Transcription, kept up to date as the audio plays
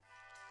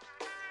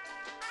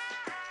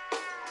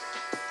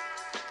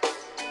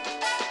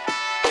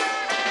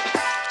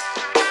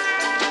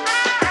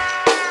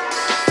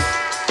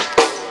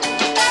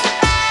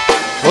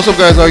What's up,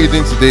 guys? How are you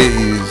doing today?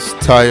 Is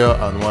Tayo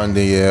and One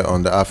Day here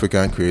on the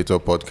African Creator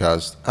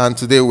Podcast. And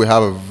today we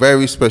have a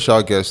very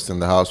special guest in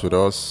the house with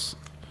us.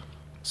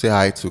 Say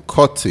hi to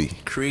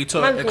Korty.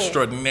 Creator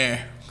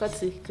extraordinaire.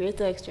 Korty,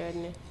 creator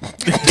extraordinaire.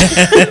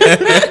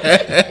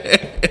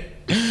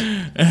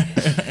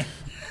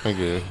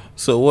 Okay.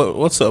 So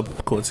what's up,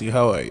 Korty?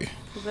 How are you?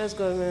 Let's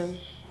go, man.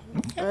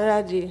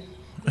 Allergy.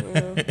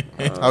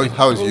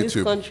 How is in YouTube?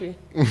 This country.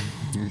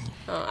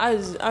 How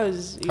is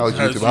YouTube?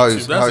 How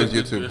is YouTube? How is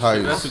YouTube? How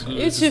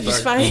is YouTube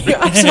is fine. You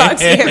have to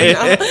ask him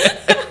now.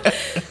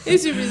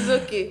 YouTube is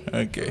okay.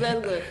 Okay.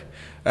 Let's go.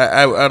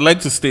 I'd like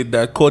to state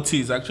that Korty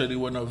is actually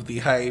one of the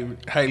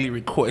highly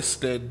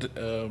requested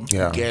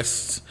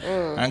guests.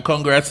 And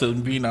congrats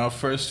on being our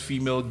first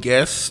female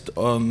guest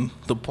on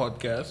the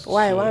podcast.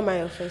 Why? So. Why am I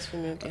your first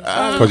female guest?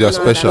 Because you're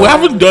special. We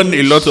haven't done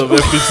a lot of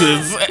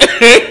episodes.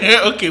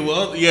 Okay,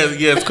 well, yes,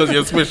 because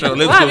you're special.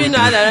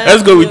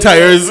 Let's go with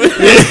tires.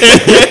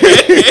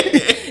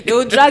 They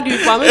will drag you.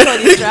 I'm sure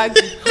they drag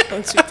you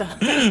on Twitter.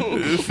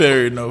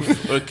 Fair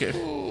enough. Okay.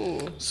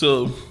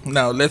 So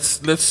now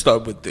let's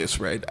start with this,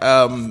 right?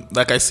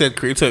 Like I said,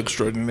 creator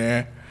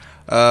extraordinaire.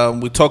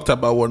 We talked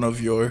about one of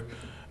your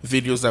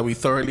videos that we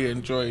thoroughly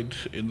enjoyed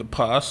in the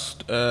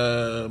past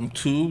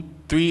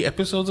 2-3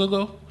 episodes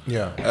ago.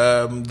 Yeah.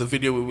 The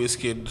video with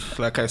Wizkid,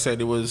 like I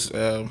said, it was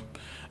a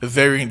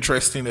very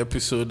interesting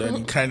episode, and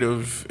it kind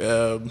of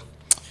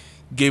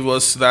gave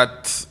us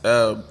that.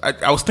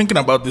 I was thinking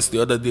about this the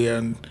other day,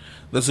 and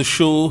there's a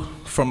show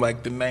from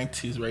like the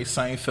 90s, right?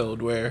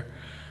 Seinfeld, where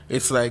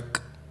it's like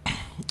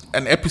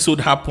an episode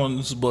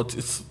happens, but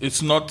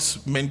it's not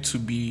meant to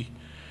be.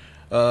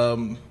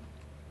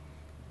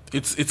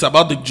 It's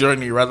about the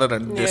journey rather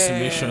than the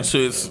destination. Yeah. So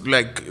it's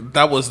like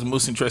that was the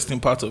most interesting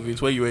part of it,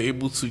 where you were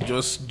able to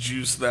just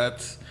juice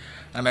that.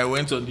 And I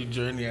went on the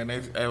journey, and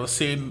I was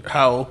saying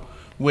how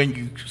when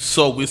you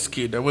saw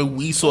Wizkid and when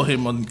we saw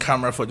him on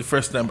camera for the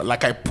first time,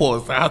 like I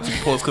paused. I had to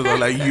pause because I was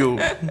like, yo,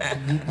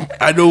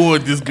 I don't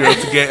want this girl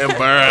to get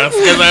embarrassed,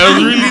 because I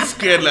was really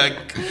scared,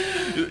 like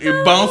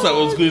it bounced. I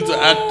was going to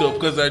act up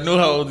because I know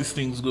how all these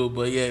things go.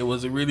 But yeah, it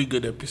was a really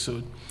good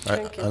episode.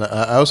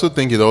 I also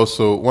think it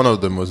also, one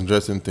of the most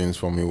interesting things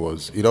for me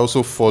was it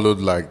also followed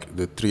like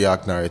the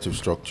 3-act narrative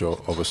structure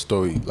of a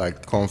story,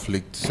 like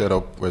conflict,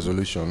 setup,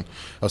 resolution,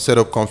 or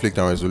setup, conflict,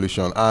 and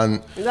resolution.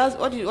 And that's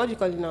what do you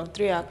call it now?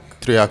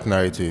 3-act. 3-act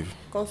narrative.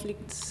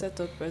 Conflict,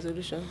 setup,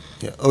 resolution.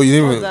 Yeah. Oh, you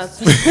didn't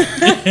What's even.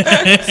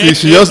 that? See,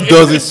 she just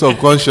does it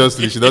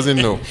subconsciously. She doesn't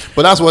know,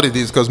 but that's what it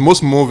is. Because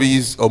most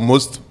movies or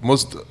most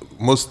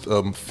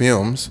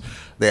films,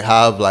 they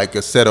have like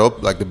a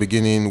setup, like the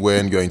beginning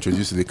when you're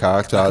introduced to the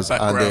characters, like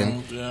and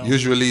then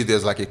usually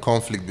there's like a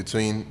conflict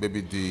between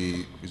maybe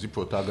the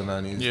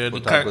protagonist. Yeah,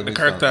 the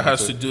character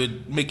has to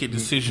make a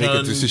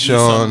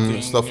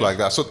decision, stuff like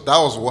that. So that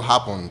was what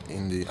happened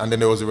and then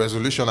there was a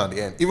resolution at the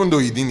end. Even though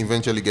he didn't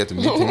eventually get to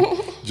meet him,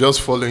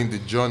 just following the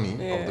journey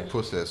of the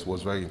process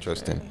was very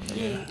interesting.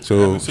 Yeah.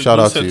 So shout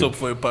out to you. Set up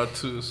for a part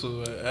 2.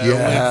 So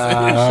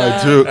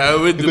I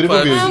went the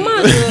part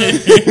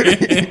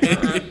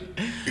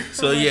 2.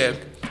 So yeah.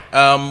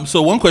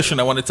 So one question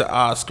I wanted to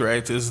ask,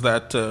 right, is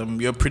that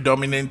your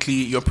predominant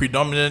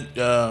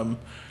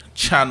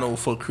channel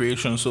for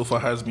creation so far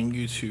has been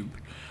YouTube,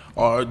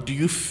 or do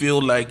you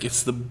feel like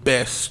it's the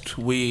best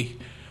way,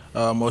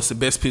 or it's the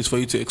best place for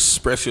you to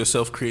express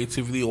yourself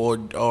creatively, or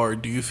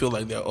do you feel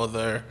like there are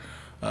other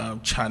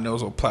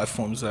channels or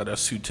platforms that are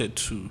suited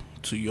to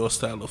your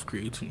style of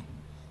creating?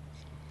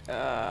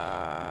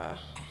 I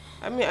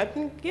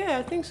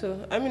think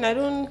so. I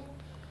mean,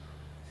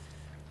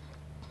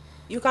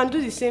 you can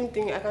do the same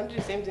thing. I can do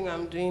the same thing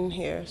I'm doing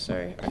here.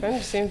 Sorry. I can do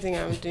the same thing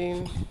I'm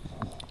doing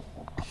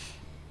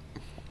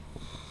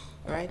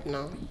right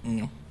now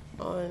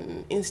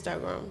on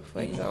Instagram,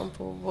 for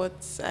example.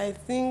 But I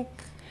think,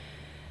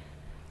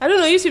 I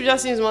don't know, YouTube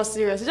just seems more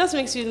serious. It just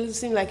makes you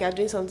seem like you're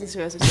doing something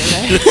serious with your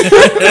life.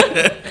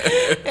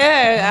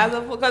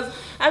 Because,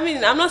 I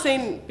mean, I'm not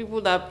saying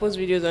people that post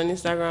videos on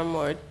Instagram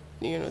or,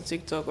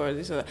 TikTok or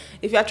this or that.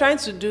 If you're trying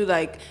to do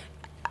like,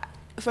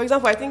 for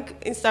example, I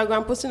think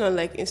posting on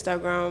like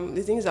Instagram,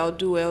 the things I'll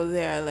do well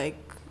there are like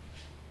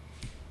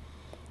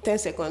 10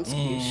 seconds,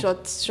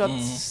 short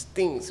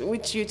things,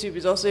 which YouTube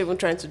is also even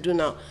trying to do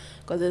now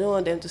because they don't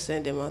want them to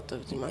send them out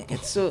of the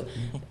market. So,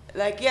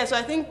 so I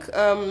think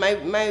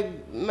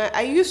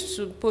I used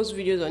to post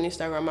videos on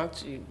Instagram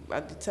actually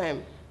at the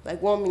time,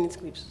 like 1-minute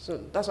clips. So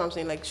that's what I'm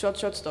saying. Like short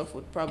stuff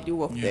would probably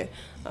work there.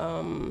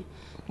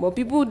 But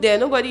people there,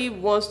 nobody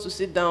wants to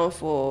sit down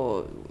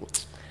for.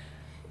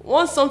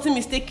 Once something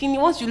mistaken,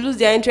 once you lose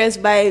their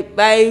interest by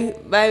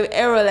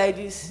error like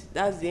this,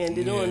 that's the end.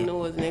 They don't want to know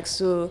what's next.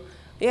 So,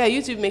 yeah,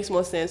 YouTube makes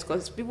more sense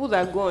because people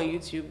that go on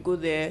YouTube go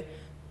there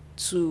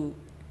to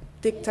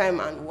take time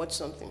and watch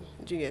something.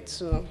 Do you get?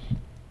 So,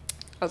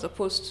 as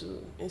opposed to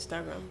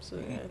Instagram. So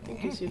yeah, I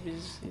think YouTube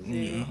is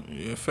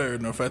Yeah, fair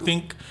enough. I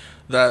think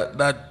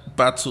that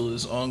battle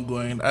is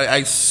ongoing.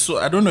 I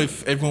don't know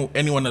if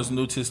anyone has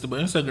noticed, but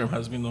Instagram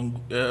has been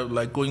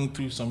like going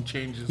through some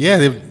changes. Yeah,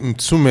 they've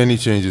too many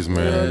changes,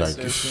 man. Yeah,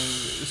 like,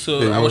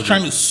 so I was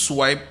trying to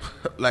swipe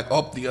like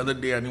up the other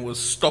day, and it was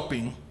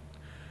stopping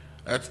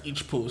at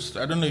each post.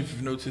 I don't know if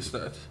you've noticed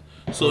that.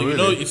 So really? You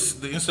know, it's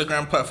the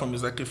Instagram platform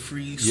is like a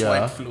free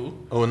swipe flow.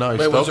 Oh, now it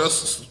stops? was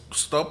just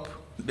stop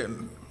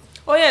then.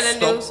 Oh yeah, then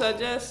Stop. they'll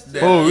suggest.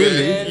 Then, Oh,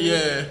 really?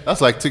 Yeah.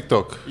 That's like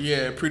TikTok.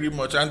 Yeah, pretty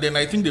much. And then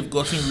I think they've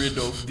gotten rid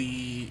of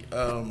the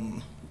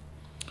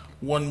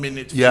 1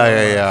 minute.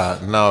 Yeah.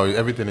 Now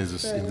everything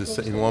is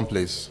in one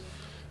place.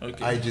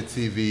 Okay.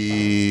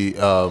 IGTV,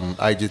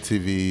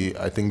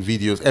 I think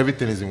videos,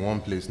 everything is in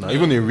one place now.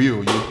 Even in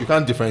Reel, you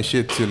can't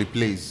differentiate till it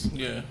plays.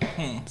 Yeah.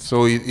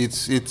 So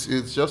it's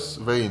just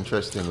very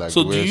interesting. Like,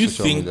 So the way do you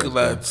social think media is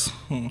that?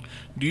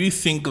 Do you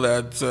think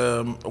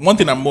that one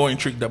thing I'm more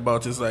intrigued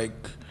about is like,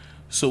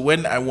 so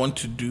when I want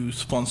to do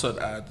sponsored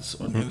ads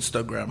on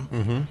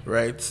Instagram,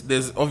 right?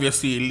 There's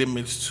obviously a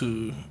limit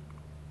to.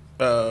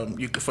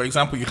 For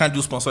example, you can't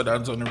do sponsored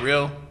ads on a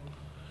Reel.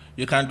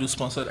 You can't do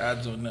sponsored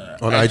ads on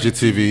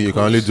IGTV. You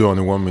can only do on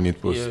a 1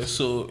 minute post. Yeah.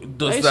 So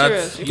does Are you that?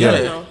 serious? You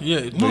can't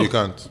Yeah. No, you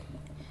can't.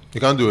 You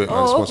can't do it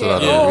on Oh, sponsored okay.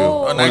 ad Yeah, on Reel.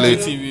 Oh, on Only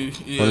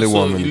IGTV, yeah, only so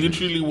 1 minute.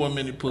 literally 1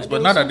 minute post. And But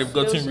they now that also- they've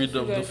gotten they also rid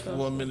of figure the it out.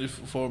 1 minute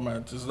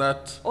format, is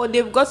that? Oh,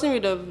 they've gotten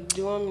rid of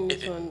the 1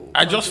 minute one.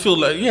 I just feel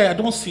like I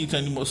don't see it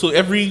anymore. So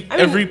every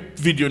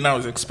video now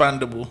is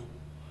expandable.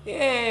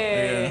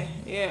 Yeah.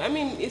 I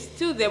mean, it's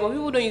still there, but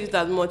people don't use it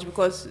as much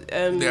because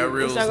There are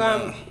Reels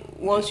Instagram now.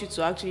 wants you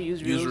to actually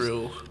use Reels. Use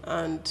Reel.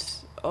 And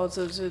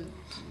also, so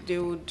they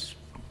would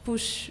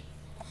push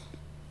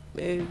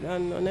and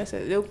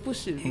unnecessary. They'll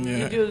push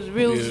videos,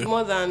 Reels Yeah.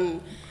 more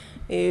than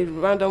a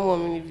random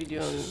 1 minute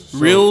video.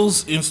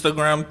 Reels,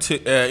 Instagram,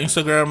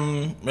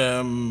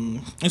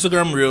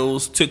 Instagram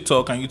Reels,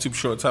 TikTok, and YouTube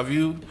Shorts. Have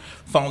you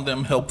found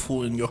them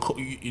helpful in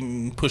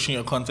in pushing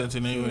your content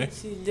in any way?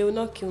 See, they will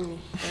not kill me.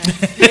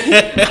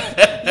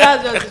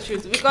 That's just the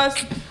truth. Because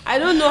I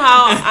don't know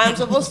how I'm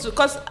supposed to.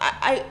 Because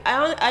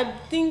I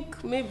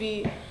think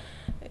maybe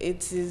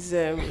it is.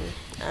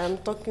 I'm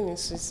talking in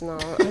Swiss now.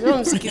 I don't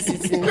want to kiss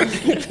it in.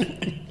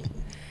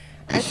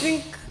 I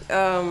think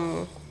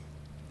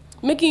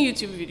making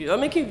YouTube videos or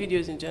making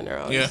videos in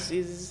general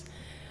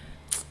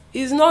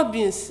is not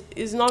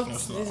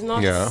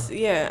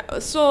Yeah.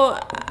 So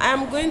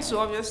I'm going to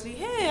obviously,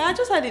 hey, I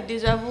just had a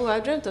deja vu. I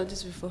dreamt of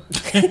this before.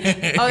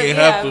 It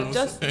happens.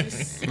 Just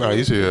this. No,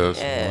 you serious?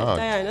 Yeah, Wow.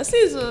 Diana.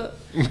 See, so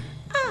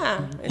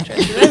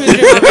interesting. Let me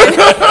dream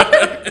of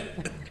it.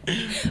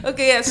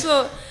 Okay, yeah.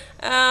 So,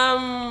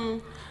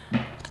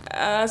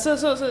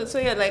 so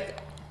yeah, like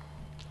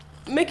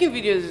making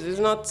videos is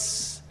not.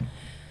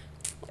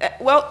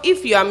 Well,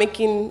 if you are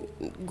making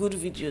good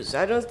videos,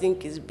 I don't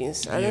think it's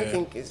beans. I don't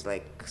think it's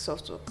like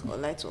soft work or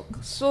light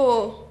work.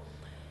 So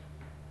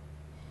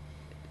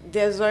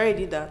there's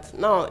already that.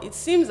 Now it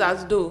seems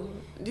as though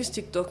these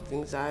TikTok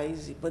things are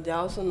easy, but they're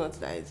also not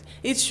that easy.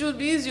 It should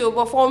be easier,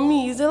 but for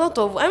me, it's a lot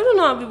of. I don't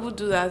know how people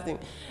do that thing.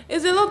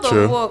 It's a lot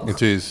True, of work.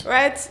 it is.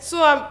 Right.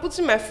 So I'm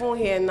putting my phone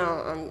here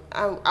now.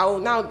 I'll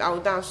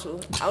dance. So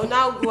I'll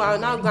now go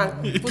and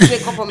put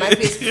makeup on my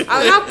face.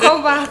 I'll now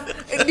come back.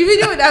 The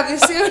video would have been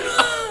saved.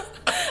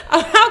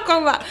 I'll now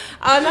come back.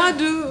 I'll now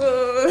do.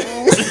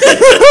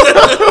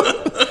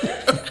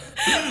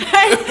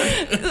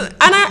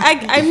 And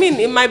I mean,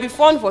 it might be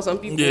fun for some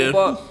people,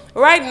 but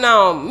right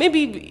now,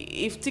 maybe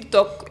if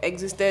TikTok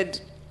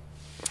existed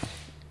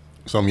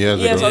Some years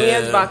some ago.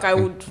 years back, I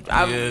would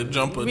have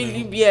jump on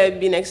really it.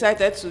 been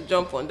excited to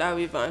jump on that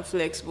wave and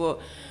flex. But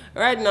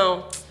right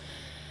now,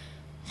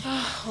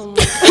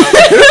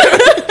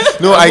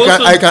 No,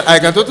 I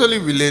can totally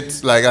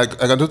relate. Like I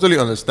can totally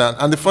understand.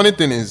 And the funny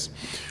thing is,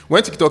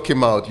 when TikTok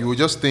came out, you would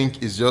just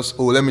think it's just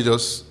let me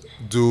just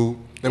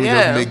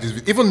make this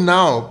video. Even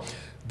now,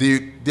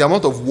 the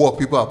amount of work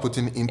people are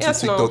putting into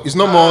TikTok, it's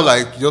not more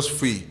like just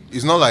free.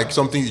 It's not like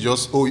something you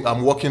just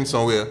I'm working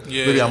somewhere.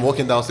 Yeah. Maybe I'm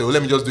walking downstairs.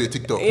 Let me just do a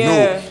TikTok. Yeah.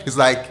 No, it's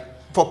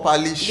like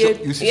properly you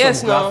see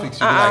some graphics. You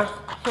be like,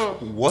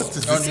 what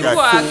is this people guy?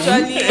 are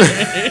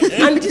actually,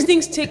 and these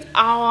things take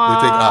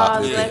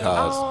hours. They take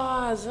hours.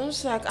 hours. I'm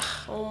just like,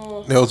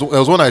 There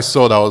was one I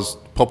saw that was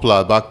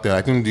popular back then.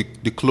 I think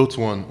the clothes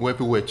one where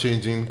people were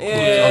changing clothes.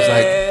 I was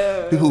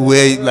like, people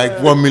wear like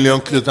 1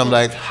 million clothes. I'm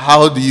like,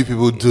 how do you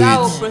people do that it?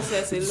 whole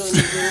process alone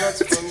is a lot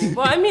for me.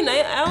 But I mean,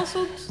 I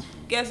also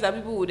guess that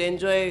people would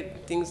enjoy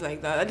things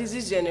like that. At least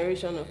this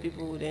generation of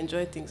people would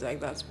enjoy things like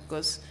that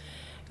because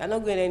you're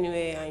not going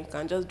anywhere and you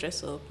can just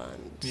dress up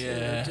and do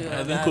I all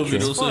think that. COVID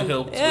It's also fun.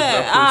 helped with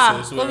that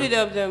process. where COVID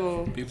helped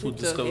them. people TikTok,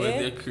 discovered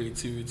their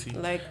creativity.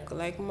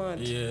 like mad.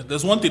 Yeah,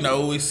 there's one thing I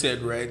always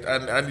said, right,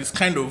 and it's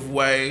kind of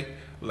why,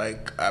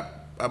 like,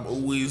 I'm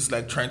always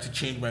like trying to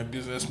change my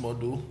business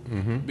model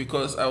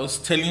because I was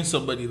telling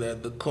somebody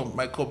that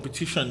my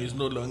competition is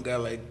no longer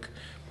like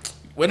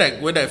when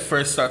I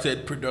first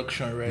started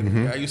production, right,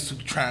 I used to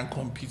try and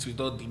compete with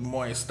all the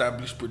more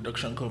established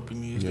production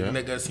companies, the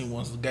legacy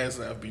ones, the guys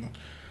that have been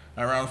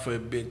around for a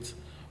bit.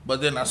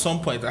 But then at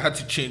some point, I had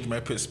to change my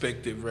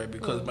perspective, right,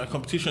 because my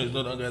competition is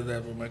no longer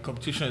that, but my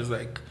competition is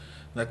like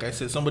I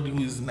said, somebody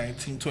who is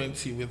 19,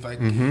 20 with like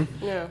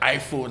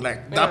iPhone,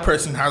 like that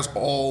person has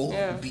all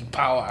the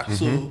power.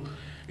 So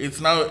it's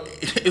now a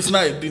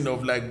thing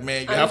of like,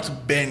 man, you have to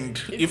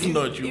bend. If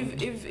not, you.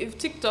 If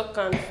TikTok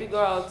can figure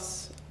out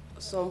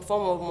some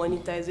form of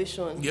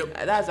monetization,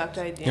 that's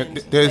actually the end.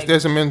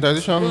 There's a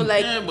monetization, no,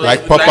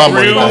 like proper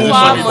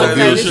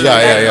monetization.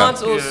 Not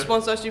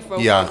sponsorship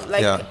from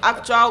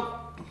actual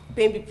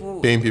paying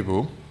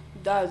people.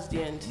 That's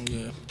the end.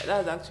 Yeah,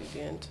 that's actually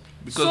the end.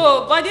 Because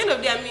so by the end of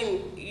the day, I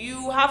mean,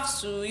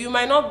 you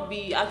might not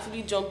be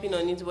actually jumping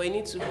on it, but you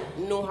need to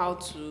know how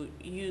to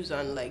use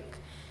and like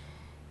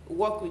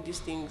work with these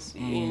things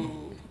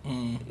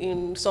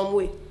in some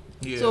way.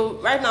 Yeah. So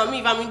right now,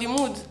 if I'm in the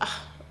mood,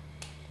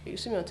 you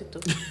see me on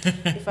TikTok.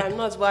 If I'm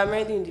not, but I'm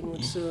already in the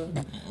mood. So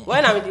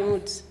when I'm in the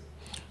mood.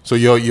 So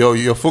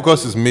your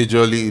focus is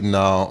majorly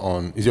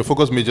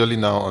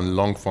now on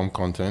long form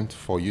content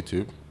for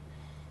YouTube?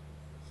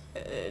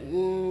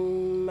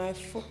 My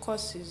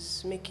focus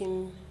is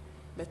making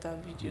better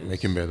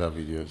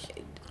videos.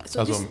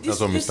 So that's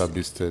what Mr.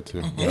 Beast said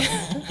too.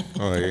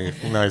 Oh, yeah.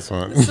 Nice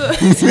one. So,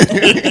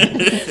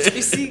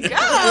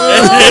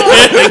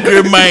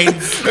 great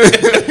minds.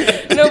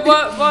 No,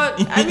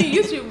 but I mean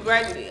YouTube,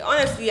 right?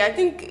 Honestly, I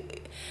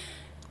think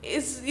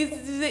it's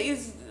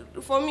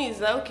for me. It's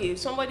like, okay,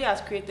 somebody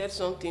has created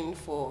something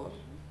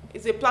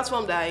it's a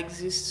platform that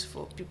exists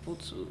for people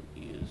to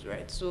use,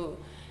 right? So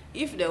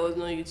if there was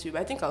no YouTube,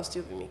 I think I'll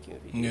still be making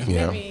videos.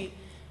 Yeah. Maybe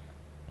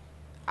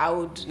I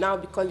would now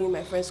be calling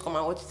my friends to come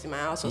and watch it in my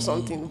house or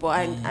something.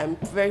 But I'm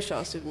very sure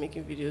I'll still be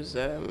making videos.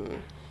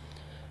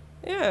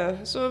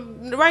 So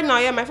right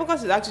now, my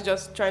focus is actually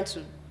just trying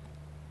to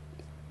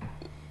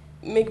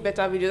make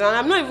better videos. And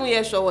I'm not even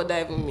yet sure what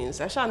that even means.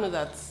 I shall know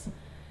that.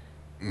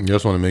 You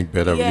just want to make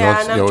better videos.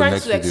 Yeah, and I'm trying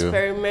to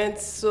experiment.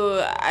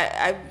 So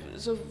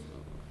so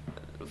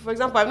for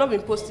example, I've not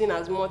been posting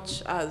as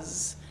much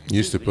as you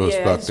used to post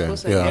back then.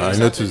 I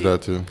noticed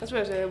that too. That's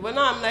what I said. But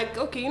now I'm like,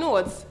 okay, you know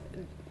what?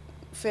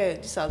 Fair,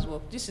 this has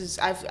worked.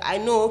 I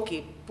know,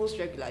 okay, post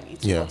regularly.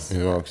 It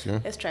works. Yeah.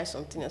 Let's try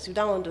something else. If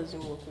that one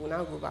doesn't work, we'll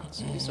now go back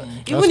to this one.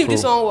 Even if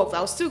this one works,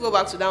 I'll still go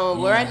back to that one.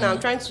 But right now, I'm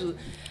trying to.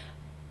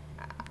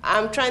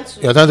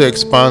 You're trying to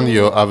expand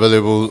your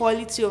available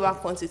quality over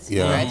quantity,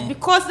 right?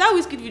 Because that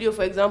Wizkid video,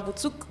 for example,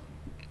 took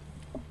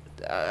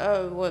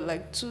 2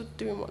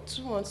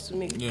 months to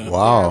make. Yeah.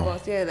 Wow.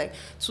 Like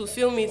to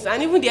film it,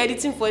 and even the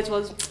editing for it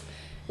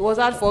was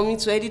hard for me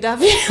to edit that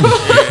video.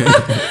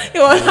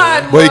 It was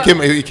hard. But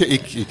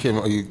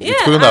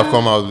it couldn't have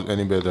come out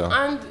any better.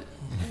 And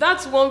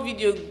that's one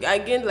video I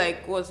gained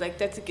like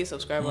 30k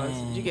subscribers.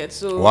 Did you get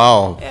so?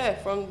 Wow. Yeah,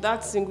 from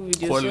that single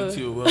video.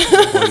 Quality over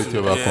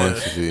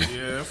quantity.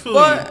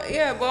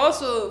 But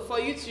also for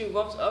YouTube,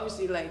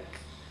 obviously, like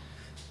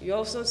you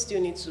also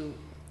still need to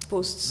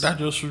post. That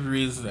just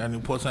raised an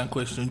important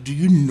question. Do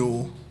you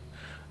know?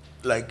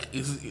 Like,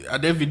 are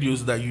there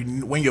videos that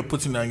when you're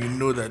putting on, you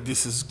know that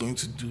this is going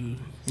to do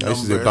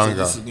this is a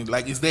banger?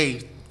 Is there a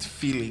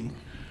feeling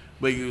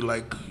where you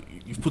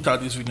put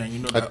out this video and you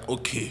know that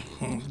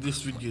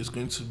this video is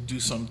going to do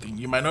something?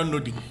 You might not know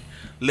the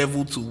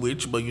level to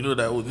which, but you know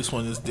that this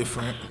one is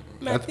different.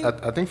 I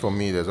think for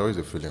me, there's always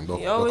a feeling. But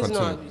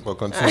continue.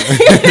 But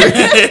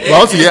I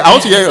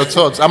want to hear your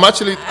thoughts. I'm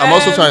also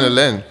trying to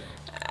learn.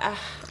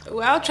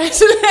 We're all trying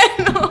to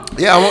learn.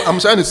 Yeah, I'm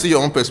trying to see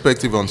your own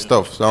perspective on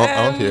stuff. So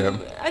I want to hear.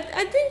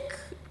 I think.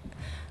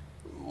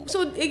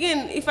 So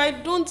again, if I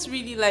don't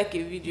really like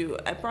a video,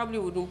 I probably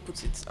wouldn't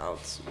put it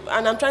out.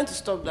 And I'm trying to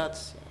stop that.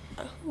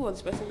 Who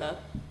was the person that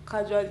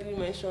casually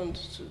mentioned?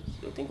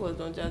 I think it was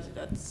Don Jazzy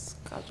that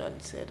casually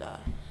said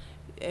that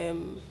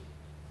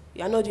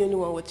you're not the only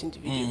one watching the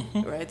video,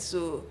 right?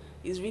 So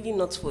it's really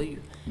not for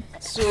you.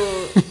 So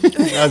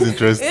that's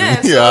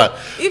interesting. So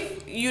if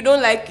you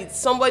don't like it,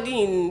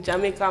 somebody in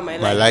Jamaica might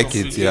like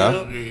it.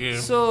 Yeah.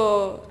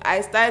 So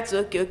I started to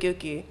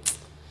okay.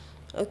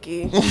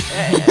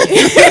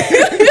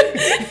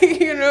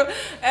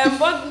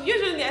 But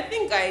usually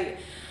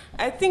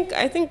I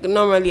think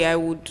normally I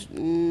would.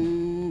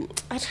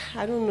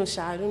 I don't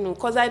know,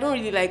 because I don't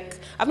really like.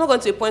 I've not gone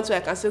to a point where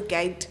I can say,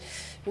 guide.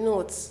 You know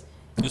what?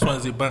 This one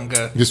is a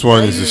banger. This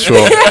one is a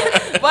show.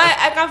 But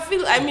I can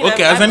feel. I mean,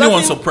 okay. Has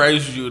anyone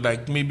surprised you?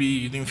 Like maybe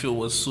you didn't feel it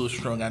was so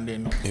strong, and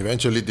then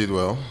eventually did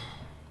well.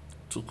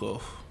 Took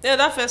off. Yeah,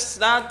 that's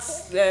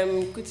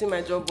quitting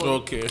my job.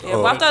 Okay.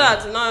 Yeah, but after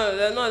that,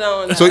 no,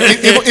 that one. So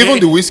even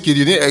the Wizkid,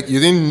 you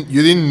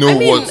didn't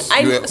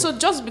know so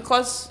just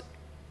because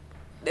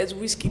there's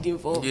Wizkid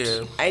involved,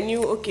 I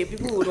knew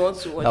people would want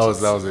to watch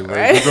it. That was a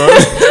very good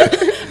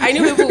one. I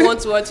knew people would want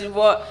to watch it,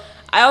 but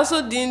I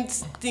also didn't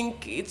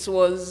think it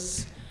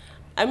was.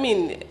 I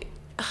mean,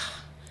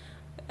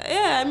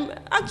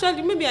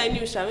 actually, maybe I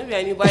knew,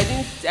 but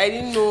I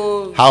didn't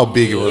know how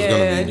big it was gonna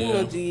be. I didn't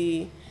know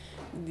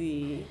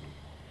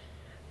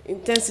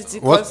intensity.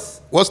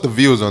 What's the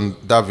views on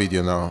that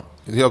video now?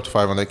 Is it up to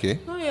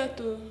 500K? Not yet,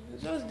 though.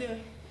 It's just there.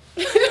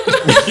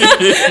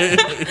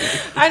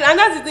 And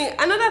that's the thing.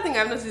 Another thing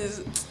I've noticed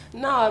is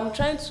now I'm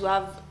trying to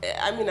have.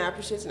 I mean, I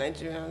appreciate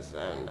Nigerians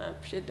and I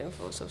appreciate them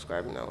for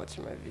subscribing and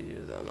watching my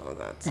videos and all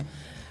that.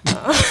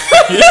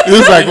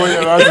 It's like when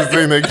you're about to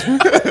say next.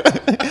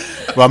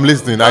 But I'm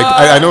listening.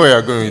 I know where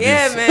you're going with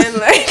yeah, this. man.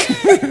 Like,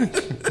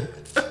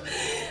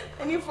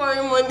 I need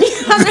foreign money.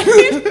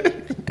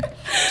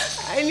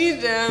 I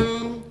need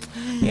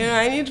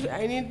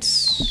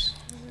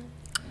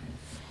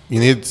You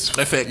need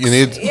effects.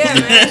 yeah,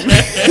 man.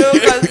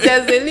 Because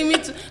there's a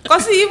limit.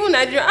 Because even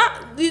Nigeria,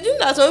 did you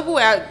know that some people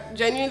were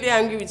genuinely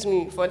angry with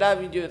me for that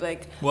video?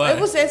 Like, why?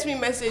 people sent me a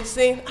message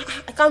saying,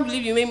 I can't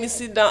believe you made me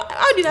sit down.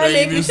 How did I Like,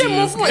 make you? Say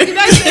more phone. Did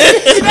I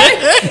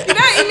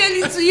email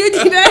it to you?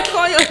 Did I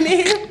call your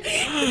name?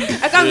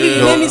 I can't believe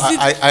you made me sit.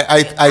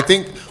 I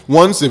think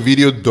once a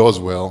video does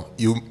well,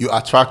 you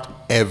attract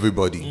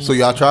everybody. So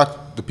you attract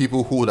the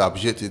people who would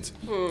appreciate it.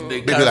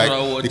 Maybe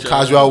like the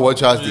casual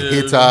watchers, the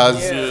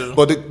haters. Yeah.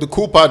 But the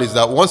cool part is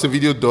that once a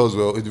video does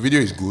well, if the video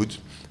is good,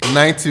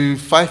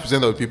 95%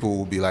 of the people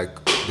will be like,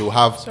 they will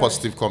have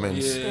positive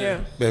comments.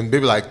 Yeah. Then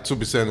maybe like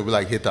 2% will be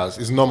like haters.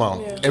 It's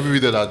normal. Yeah. Every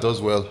video that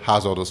does well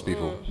has all those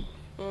people.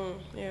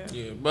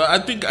 Yeah, but I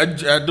think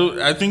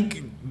I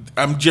think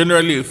I'm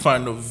generally a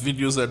fan of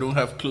videos that don't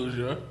have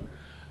closure,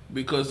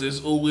 because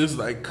there's always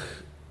like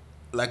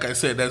I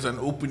said, there's an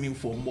opening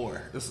for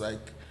more. It's like,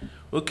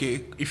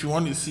 okay, if you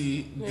want to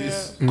see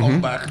this, come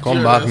back.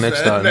 Come back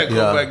next time.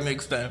 Come back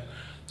next time.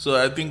 So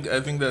I think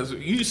that's.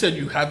 You said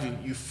you have it.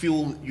 You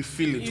feel it You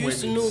when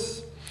used to know.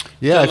 it's.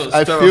 Yeah, Tell us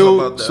I about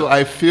feel that. so.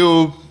 I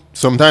feel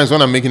sometimes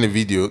when I'm making a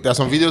video, there are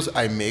some videos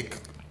I make,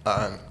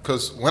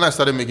 because when I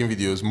started making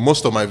videos,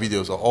 most of my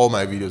videos or all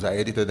my videos, I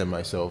edited them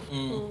myself.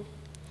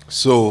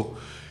 So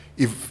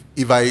if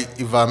I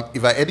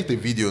edit a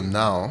video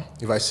now,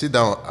 if I sit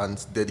down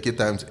and dedicate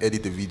time to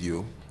edit a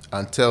video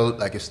and tell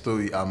like a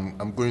story,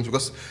 I'm going to,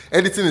 because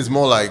editing is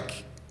more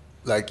like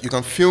you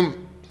can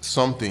film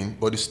something,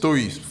 but the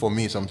story for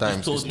me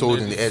sometimes is told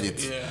in the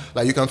edit. Yeah.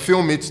 Like you can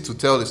film it to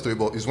tell the story,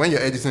 but it's when you're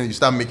editing you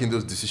start making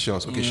those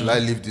decisions. Okay, should I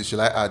leave this? Should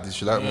I add this?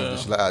 Should I remove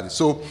this? Should I add this?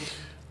 So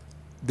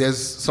there's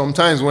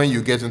sometimes when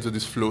you get into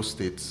this flow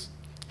state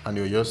and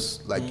you're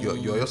just like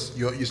you're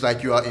it's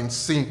like you are in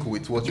sync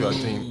with what you are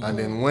doing, and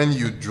then when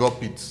you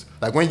drop it,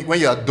 like when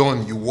you are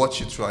done, you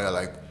watch it through and you're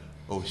like,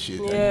 oh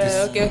shit, like,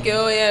 Yeah,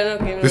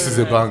 okay. this is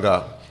a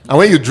banger. And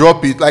when you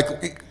drop it,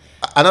 like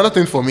another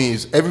thing for me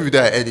is every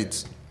video I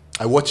edit,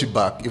 I watch it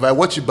back. If I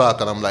watch it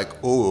back and I'm like,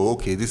 oh,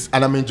 okay, this,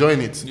 and I'm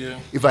enjoying it. Yeah.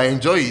 If I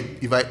enjoy it,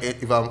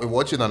 if I'm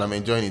watching and I'm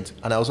enjoying it,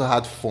 and I also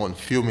had fun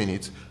filming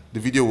it, the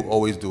video will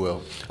always do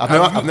well. I've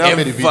never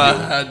made a video.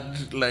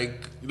 Had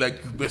like you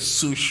were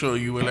so sure,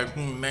 you were like,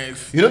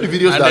 nice. You know the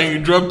videos and that, then you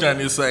dropped and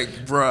it's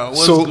like, bro,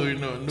 what's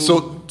going on?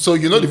 No. So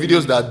you know the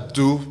videos that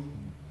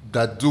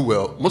do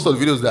well. Most of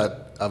the videos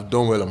that I've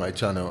done well on my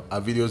channel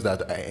are videos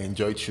that I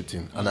enjoyed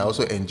shooting, and I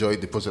also enjoyed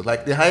the process.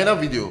 Like the hyena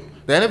video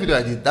I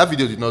did, that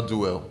video did not do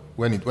well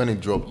when it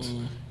dropped.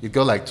 It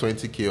got like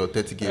 20K or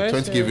 30K,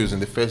 20K views in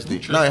the first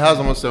day. Now it has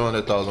almost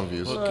 700,000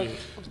 views. Okay.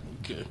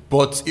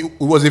 But it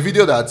was a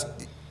video that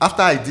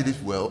after I did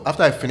it well,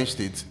 after I finished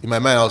it, in my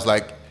mind I was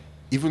like,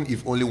 even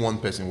if only one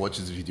person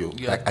watches the video,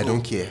 like I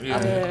don't care.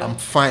 I'm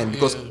fine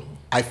because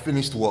I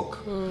finished work.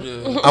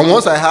 And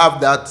once I have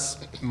that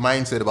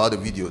mindset about the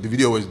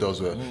video always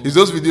does well. It's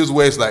those videos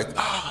where it's like,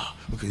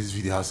 okay, this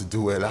video has to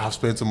do well. I have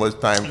spent so much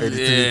time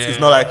editing it. It's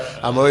not like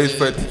I'm always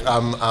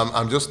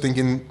I'm just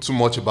thinking too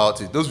much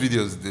about it. Those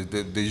videos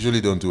they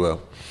usually don't do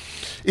well.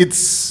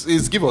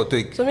 It's give or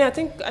take. So me, I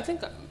think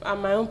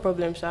I'm my own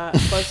problem, Sha.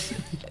 Because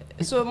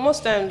so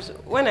most times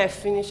when I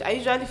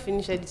usually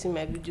finish editing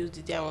my videos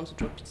the day I want to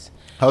drop it.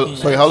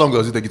 How long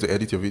does it take you to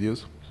edit your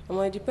videos?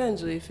 Well, it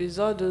depends. If it's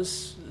all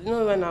those,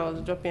 when I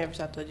was dropping every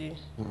Saturday,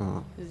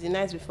 it's the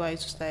night before I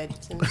used to start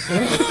editing.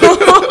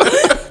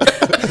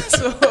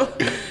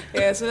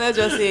 So let's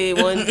just say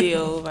one day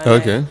over.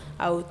 Okay.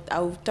 I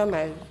will tell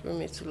my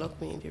roommate to lock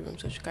me in the room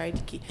so she carry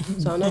the key,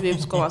 so I'll not be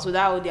able to come out. So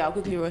that whole day I'll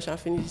quickly rush and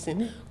finish this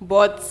thing.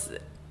 But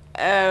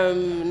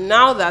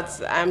now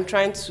that I'm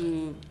trying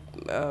to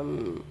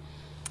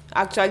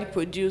actually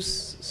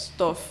produce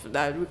stuff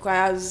that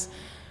requires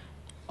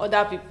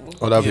other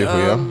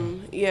people.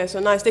 Yeah, so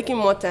now it's taking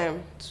more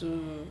time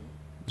to.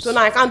 So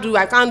now I can't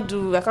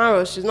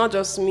rush. It's not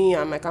just me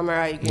and my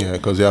camera again. Yeah,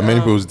 because there are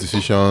many people's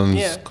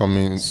decisions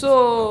coming,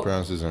 so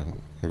appearances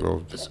and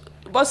involved.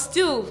 But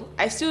still,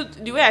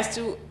 the way I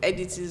still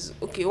edit is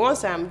okay.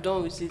 Once I'm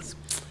done with it,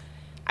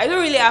 I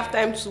don't really have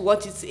time to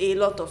watch it a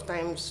lot of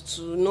times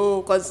to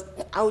know, because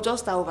I'll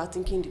just start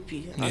overthinking the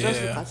P. I'll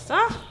just look at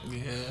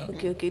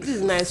it. Okay, this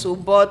is nice. So,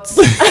 but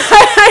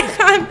I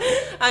can't,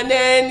 and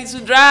then it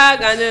will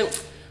drag, and then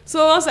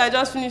so once I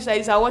just finish like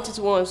this, I watch it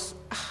once.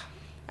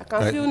 I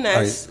can feel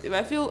nice. If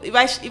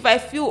I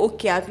feel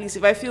okay, at least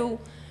if I feel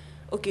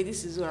okay,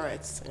 this is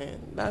alright, and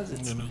that's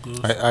it.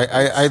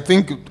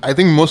 I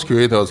think most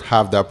creators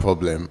have that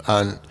problem,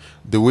 and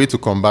the way to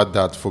combat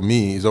that for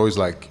me is always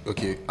like,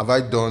 okay, have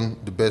I done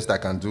the best I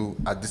can do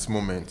at this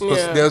moment?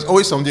 Because there's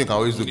always something you can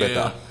always do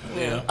better.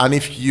 Yeah. And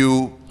if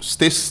you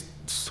stay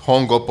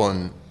hung up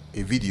on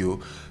a video,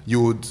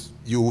 you would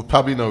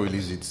probably not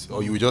release it,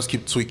 or you would just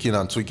keep tweaking,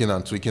 and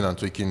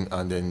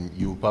then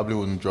you probably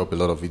wouldn't drop a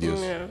lot of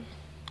videos. Yeah.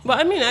 But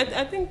I mean,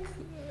 I think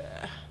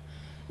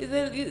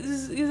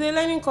it's a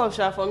learning curve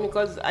for me,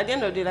 because at the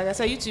end of the day, like I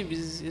said, YouTube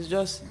is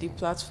just the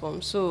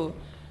platform. So,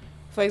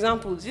 for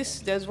example,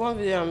 there's one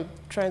video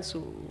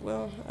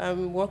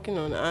I'm working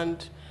on,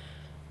 and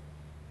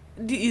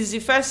this is the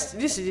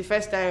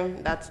first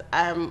time that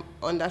I'm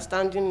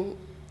understanding,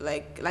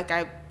 like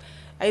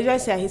I usually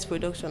say I hate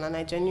production, and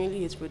I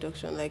genuinely hate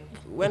production. Like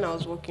when I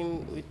was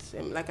working with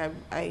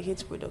I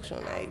hate production.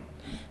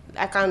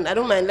 I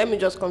don't mind. Let me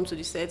just come to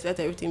the set, let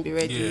everything be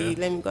ready. Yeah.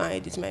 Let me go and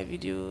edit my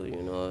video.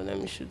 Let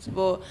me shoot.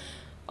 But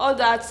all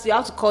that, you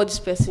have to call this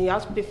person. You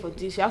have to pay for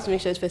this. You have to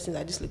make sure this person is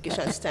at this location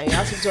at this time. You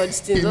have to do all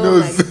these things. Oh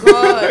my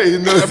god! He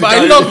knows. But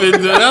I love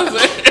it.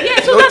 That's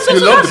Yeah, so that's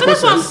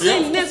what I'm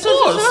saying. Yeah,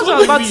 So that's what I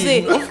was about to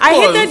say. I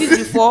hated it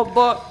before,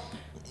 but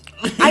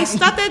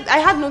I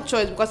had no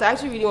choice, because I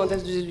actually really wanted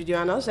to do this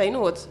video, and I was like, you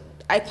know what?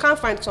 I can't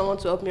find someone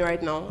to help me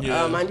right now.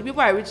 Yeah. And the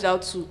people I reached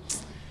out to,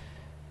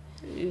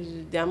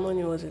 their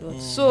money was a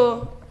lot.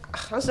 So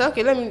I was like,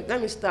 okay,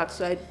 let me start.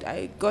 So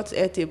I got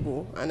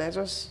Airtable, and I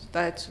just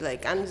started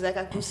to and it's like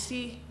I could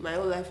see my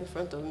whole life in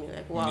front of me.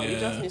 Like, wow, you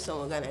just need some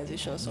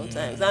organization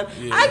sometimes. And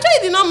I actually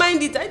did not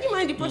mind it. I didn't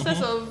mind the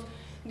process of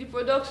the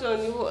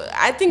production.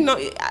 I think not.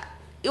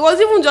 It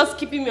was even just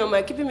keeping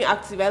me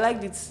active. I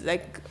liked it.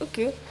 Like,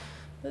 okay,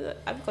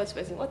 I've got this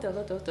person. What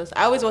else?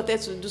 I always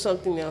wanted to do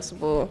something else,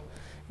 but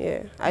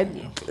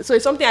so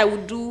it's something I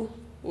would do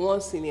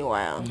once in a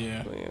while.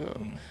 Yeah.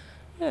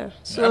 Yeah.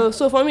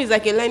 So for me, it's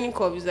like a learning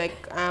curve. It's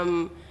like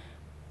I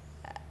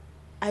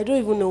don't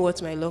even know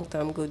what my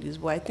long-term goal is,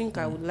 but I think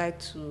I would like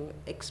to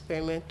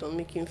experiment on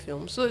making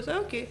films. So it's like,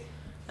 okay,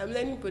 I'm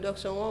learning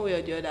production one way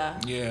or the other.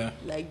 Yeah.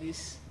 Like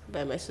this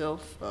by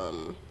myself.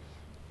 We'll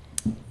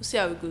see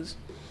how it goes.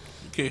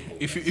 Okay.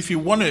 If you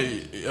want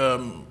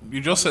to,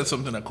 you just said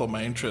something that caught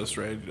my interest,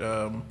 right?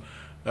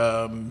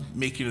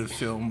 Making a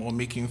film or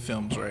making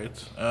films, right?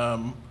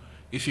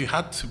 If you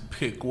had to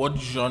pick, what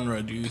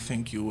genre do you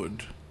think you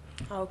would?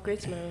 I'll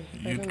create my own.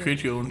 You'd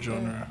create your own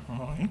genre. Yeah.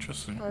 Oh,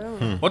 interesting. I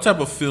don't know. What type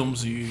of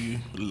films do you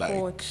like?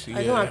 Watch. Yeah.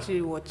 I don't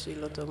actually watch a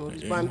lot of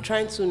movies, but I'm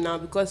trying to now,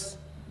 because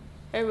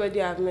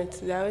everybody I've met,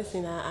 they're always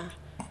saying,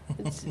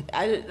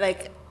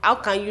 how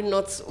can you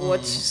not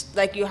watch?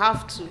 Like, you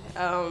have to.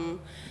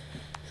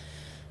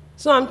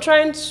 So I'm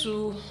trying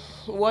to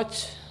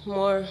watch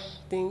more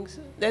things.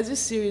 There's this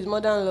series,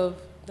 Modern Love,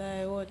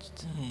 that I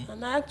watched,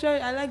 and I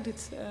liked it.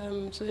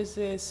 So it's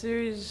a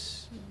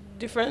series,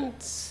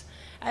 different.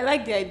 I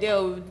like the idea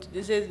of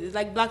it's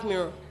like Black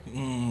Mirror.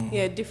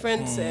 Yeah,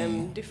 different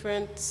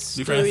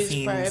stories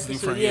themes, per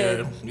episode.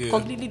 yeah.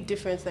 Completely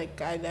different.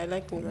 Like I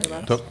like things like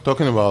that.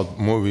 Talking about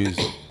movies,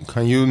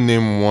 can you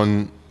name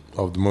one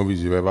of the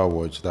movies you've ever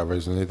watched that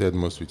resonated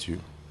most with you?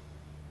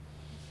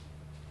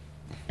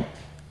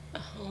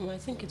 I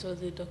think it was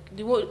the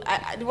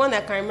one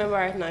I can remember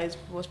right now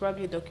was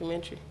probably a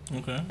documentary.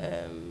 Okay.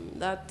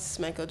 That's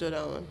Michael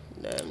Jordan one.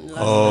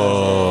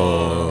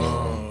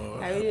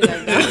 I really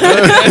like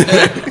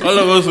that. All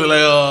of us were like,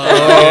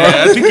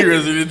 yeah. I think it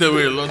resonated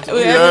with a lot.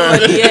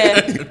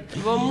 Everybody,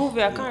 But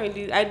movie, I can't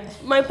really.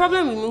 My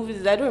problem with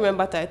movies is I don't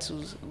remember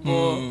titles.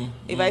 But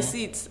if I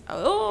see it, I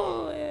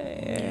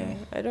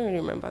don't really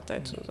remember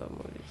titles of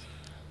movies.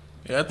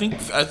 Yeah, I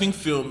think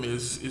film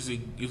is a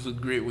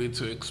great way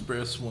to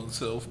express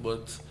oneself,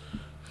 but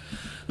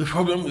the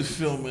problem with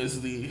film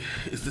is the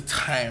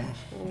time,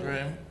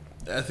 right?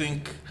 I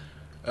think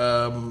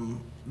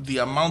the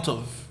amount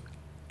of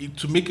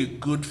to make a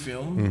good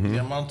film, the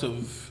amount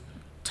of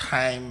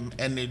time,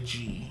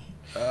 energy.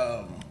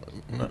 I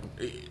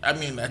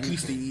mean, at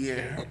least a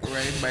year,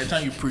 right? By the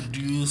time you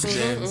produce,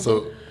 then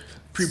So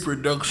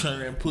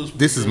pre-production and post-production.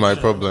 this is my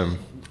problem.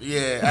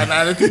 Yeah, and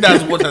I think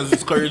that's what has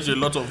discouraged a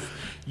lot of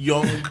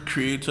young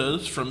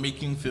creators from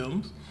making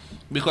films,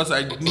 because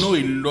I know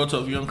a lot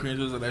of young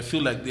creators that I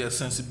feel like their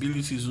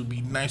sensibilities would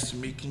be nice to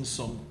making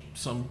some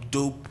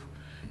dope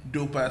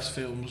ass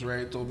films,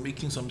 right, or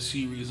making some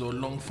series or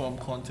long form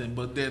content.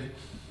 But then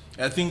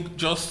I think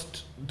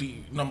just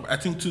I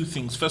think two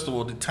things. First of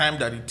all, the time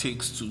that it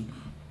takes to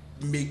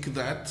make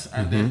that,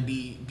 and then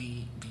the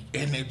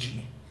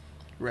energy,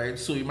 right?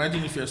 So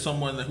imagine if you're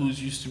someone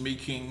who's used to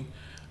making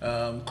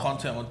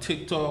content on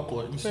TikTok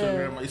or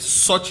Instagram, it's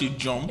such a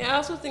jump. Yeah, I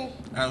also think,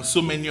 and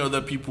so many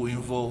other people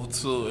involved.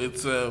 So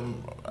it's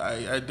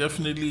I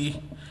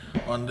definitely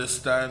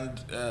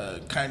understand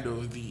kind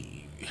of the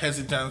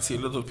hesitancy a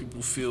lot of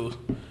people feel.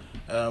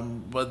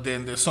 But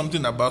then there's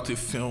something about a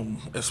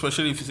film,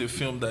 especially if it's a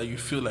film that you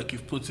feel like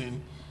you've put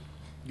in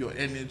your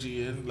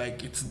energy, and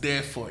like it's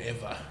there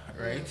forever,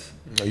 right?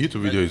 A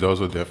YouTube video is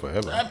also there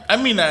forever. I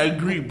mean, I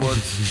agree, but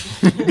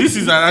this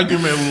is an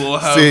argument we all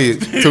have. See,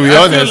 to be I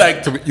honest,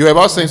 feel like, you were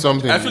about saying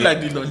something. I feel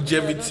like the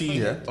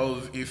longevity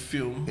of a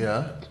film.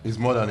 Yeah, it's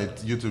more than a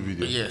YouTube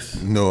video.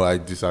 Yes. No, I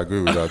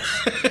disagree with that.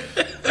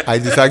 I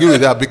disagree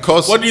with that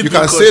because What do you you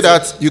think, can say Korty?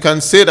 that you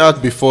can say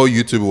that before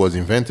YouTube was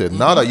invented.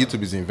 Now that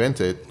YouTube is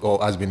invented or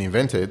has been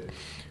invented,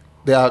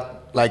 there are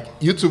like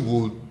YouTube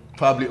will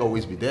probably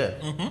always be there.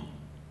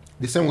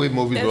 The same way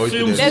movies will always be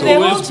films there. There's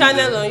will a always whole be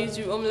there. channel on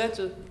YouTube,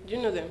 Omleto. Do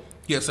you know them?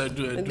 Yes, I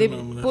do. I do They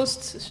know that.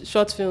 post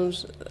short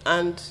films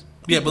and.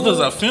 Yeah, but those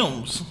are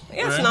films.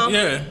 Yes, right? now.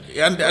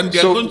 Yeah, and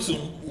they're So, going to.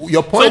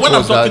 your point So when I'm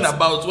was talking that-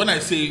 about when I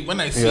say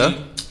Yeah.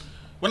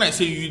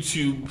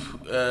 YouTube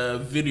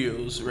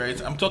videos,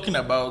 right? I'm talking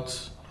about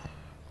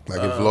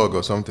Like a vlog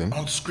or something.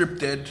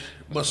 unscripted,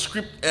 but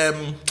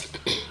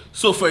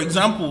So for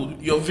example,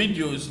 your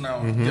videos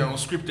now they're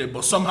unscripted,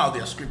 but somehow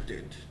they're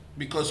scripted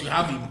because you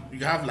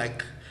have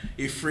like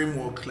a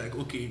framework. Like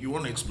okay, you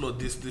want to explore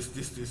this,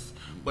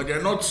 but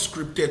they're not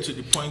scripted to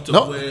the point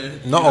of where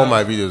Not you all have-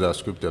 my videos are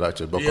scripted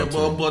actually, but Yeah,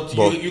 continue.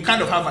 but you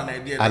kind of have an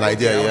idea. An like,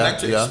 idea, okay, I would yeah, like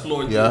to yeah,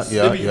 explore yeah, this.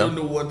 yeah, Maybe you yeah. don't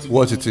know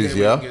What it is,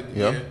 yeah,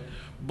 yeah.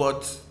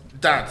 But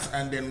that,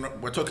 and then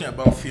we're talking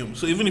about film.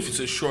 So even if it's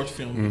a short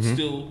film, Mm-hmm. it's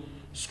still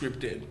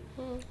scripted.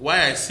 Why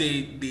I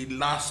say they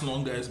last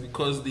longer is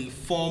because they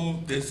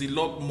form. There's a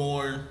lot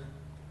more.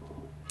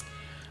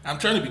 I'm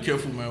trying to be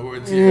careful with my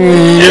words here.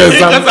 Yes,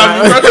 because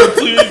I've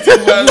been working too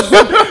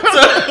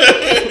much.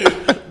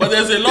 But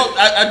there's a lot.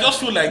 I just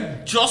feel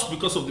like just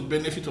because of the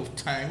benefit of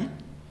time,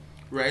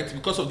 right?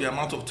 Because of the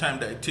amount of time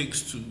that it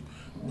takes to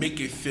make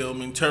a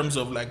film in terms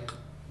of like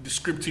the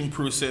scripting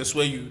process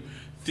where you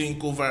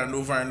think over and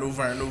over and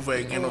over and over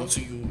again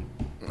until you.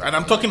 And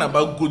I'm talking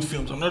about good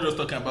films. I'm not just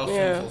talking about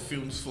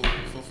films for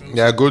films.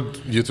 Yeah, good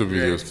YouTube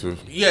videos too.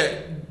 Yeah,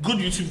 good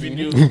YouTube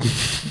video,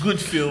 good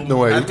film. No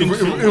worry. I think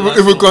film will If last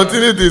we longer.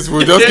 continue this,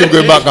 we'll just keep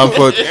going back and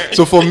forth.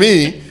 So for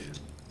me,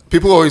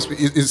 people always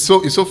it's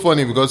so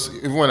funny because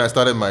even when I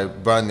started my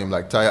brand name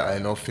like Taya I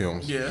Know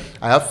Films,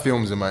 I have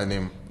films in my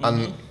name,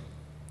 and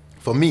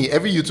for me,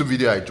 every YouTube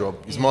video I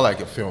drop is more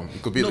like a film.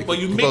 It could be like, but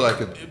you it could make be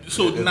like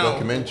a now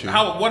documentary.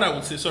 what I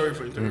would say. Sorry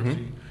for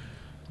interrupting.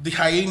 The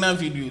hyena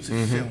video is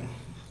a film,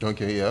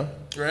 Okay, yeah.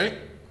 right?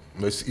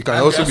 But it can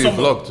And also there be are a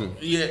some- vlog too.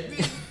 Yeah,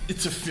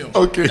 it's a film.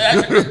 Okay.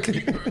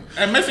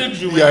 I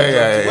messaged you. When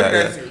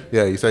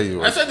Yeah, you said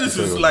you. I said this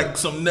is like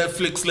some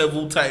Netflix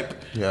level type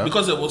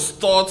because there was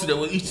thought,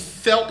 it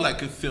felt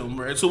like a film,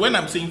 right? So when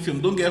I'm saying film,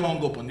 don't get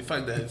hung up on the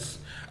fact that it's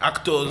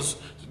actors,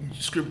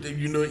 scripted,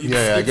 it's,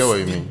 I get what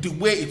you the, mean. the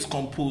way it's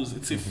composed,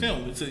 it's a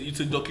film, it's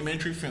a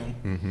documentary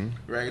film,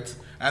 right?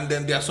 And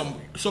then there are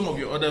some of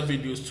your other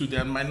videos too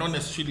that might not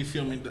necessarily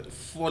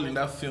fall in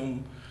that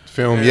film.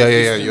 Film, this yeah.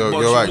 film, You're but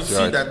you right. could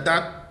You're see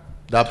right.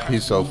 that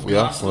piece of will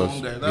last was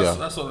longer.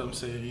 That's all I'm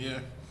saying.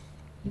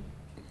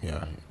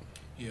 Yeah.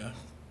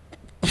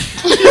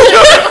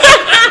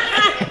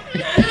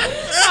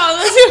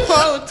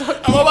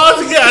 I'm about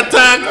to get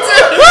attacked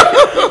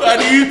by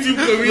the YouTube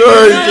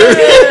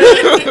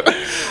community.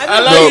 I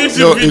like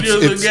YouTube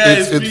videos, so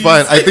guys. It's please.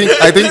 fine.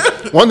 I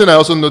think one thing I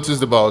also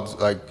noticed about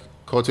like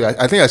Korty,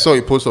 I think I saw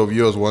a post of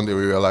yours one day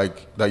where you were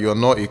like that you're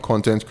not a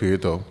content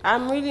creator.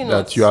 I'm really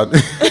not. That you are.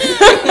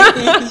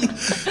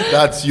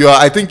 That you are.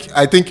 I think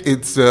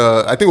it's.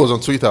 I think it was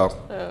on Twitter.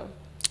 Oh.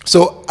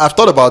 So I've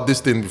thought about this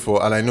thing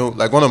before, and I know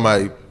like one of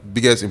my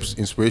biggest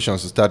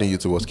inspirations to starting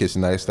YouTube was Casey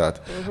Neistat,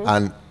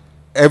 and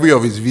every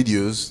of his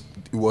videos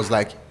it was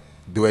like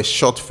they were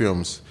short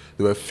films.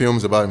 They were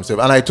films about himself,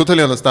 and I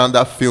totally understand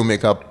that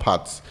filmmaker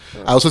part.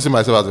 I also see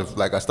myself as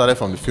I started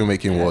from the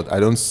filmmaking world. I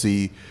don't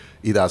see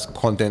it as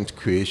content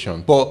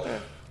creation, but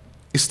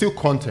it's still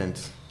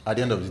content at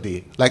the end of the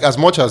day. Like as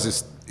much as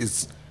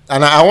it's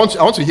and I want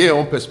to hear your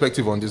own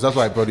perspective on this. That's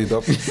why I brought it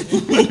up.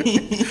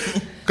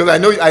 Because I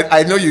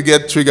know you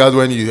get triggered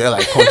when you hear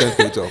like content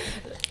creator.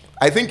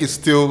 I think it's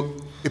still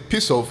a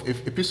piece of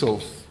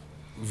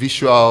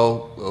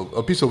visual,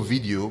 a piece of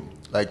video.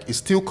 Like it's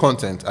still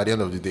content at the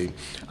end of the day.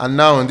 And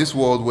now in this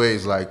world where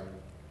it's like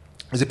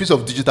it's a piece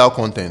of digital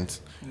content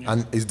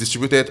and it's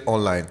distributed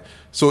online.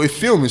 So a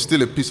film is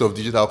still a piece of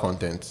digital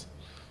content,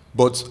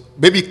 but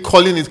maybe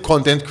calling it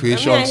content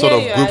creation I sort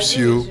hear of you, I groups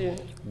agree you with you.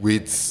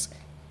 with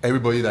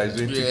everybody that is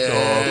doing TikTok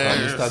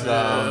and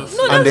Instagram.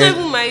 No, and that's not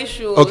even my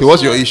issue. Okay,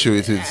 what's your issue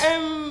with it?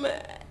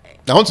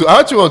 I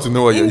actually want to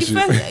know what your issue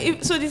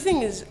is. So the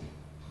thing is,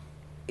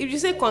 if you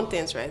say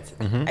content, right?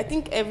 I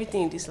think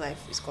everything in this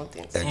life is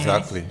content.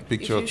 Exactly.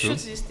 Picture If you too.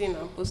 shoot this thing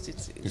and post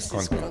it, it's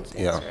content, content,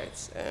 yeah.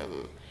 right?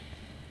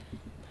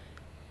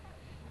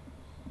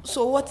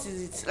 So what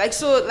is it? Like,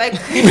 so, like...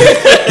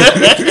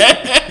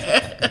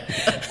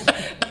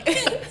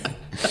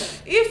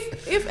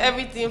 if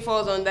everything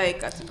falls under a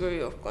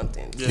category of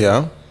content.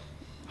 Yeah.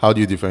 How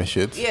do you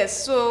differentiate?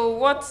 Yes, so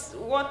what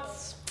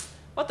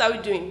are we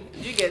doing? Do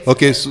you get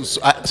Okay, so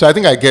I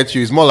think I get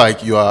you. It's more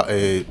like you are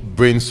a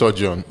brain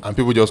surgeon and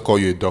people just call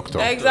you a doctor.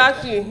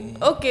 Exactly.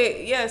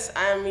 Okay, yes,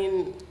 I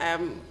mean,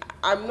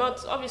 I'm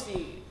not,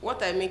 obviously,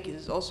 what I make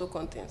is also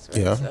content,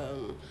 right? Yeah.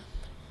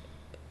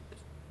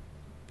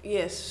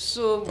 Yes.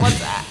 So, but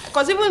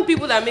because even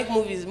people that make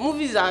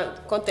movies are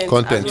content.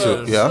 Content as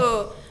well. too, yeah.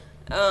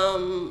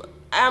 So,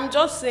 I'm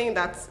just saying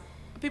that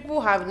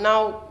people have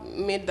now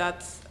made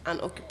that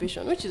an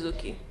occupation, which is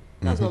okay.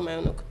 That's not my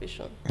own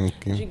occupation.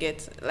 Okay. You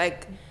get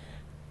like,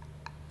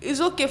 it's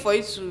okay for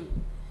you to,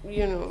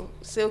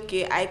 say,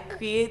 okay, I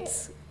create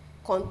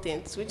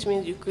content, which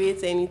means you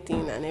create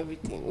anything and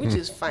everything, which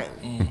is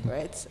fine,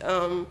 right?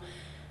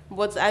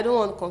 But I don't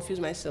want to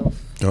confuse myself.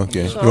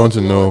 Okay. So You want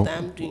to know what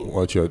I'm doing.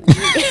 what you're doing.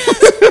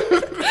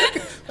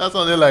 That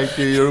sounded like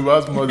a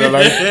Yoruba's mother,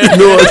 like, you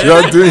know what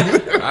you're doing.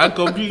 I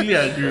completely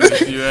agree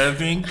with you. I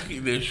think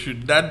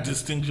that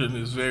distinction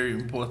is very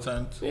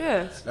important.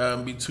 Yes.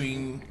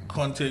 Between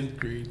content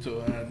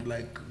creator and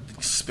like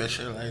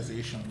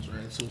specializations,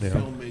 right? So Yeah.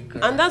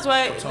 filmmaker. And that's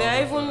why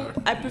photographer.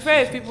 I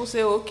prefer if people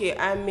say, okay,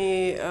 I'm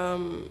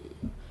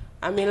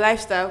a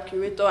lifestyle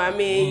curator.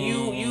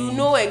 You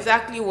know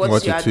exactly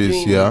what you are it is,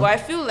 doing. yeah. But I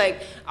feel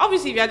like,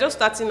 obviously, if you're just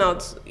starting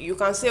out, you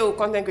can say, oh,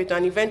 content creator,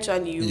 and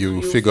eventually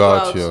you figure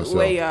out yourself.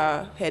 where you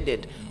are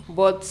headed.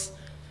 But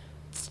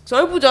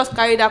some people just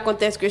carry that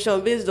content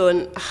creation based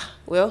on,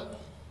 well,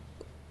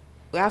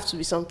 we have to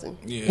be something.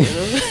 Yeah.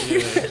 You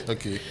know?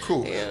 Okay,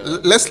 cool. Yeah.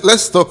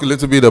 Let's talk a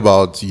little bit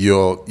about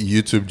your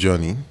YouTube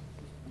journey,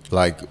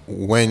 like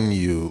when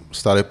you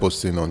started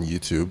posting on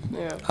YouTube,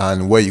 Yeah.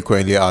 and where you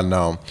currently are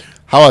now.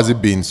 How has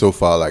it been so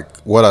far? Like,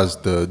 what has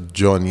the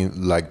journey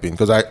like been?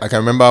 Because I can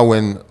remember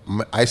when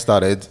I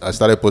started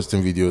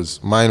posting videos.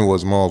 Mine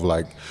was more of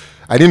like,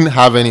 I didn't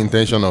have any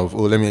intention of,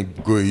 let me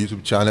grow a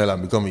YouTube channel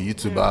and become a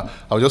YouTuber.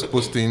 I was just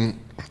posting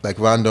like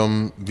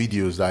random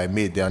videos that I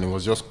made there, and it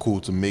was just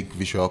cool to make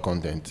visual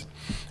content.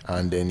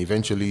 And then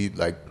eventually,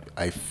 like,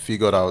 I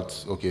figured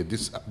out, okay,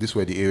 this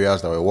were the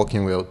areas that were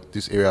working well.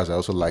 These areas I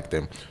also like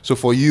them. So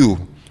for you,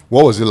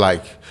 what was it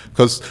like?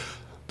 Because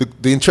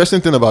the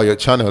interesting thing about your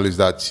channel is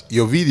that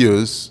your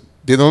videos,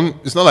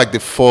 it's not like they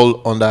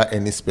fall under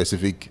any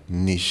specific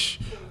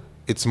niche.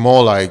 It's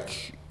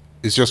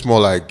just more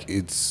like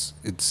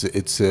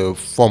it's a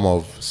form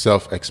of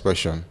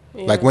self-expression.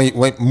 Yeah. Like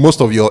when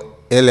most of your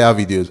earlier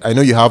videos, I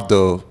know you have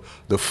the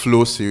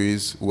Flow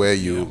series where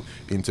you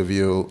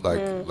interview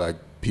like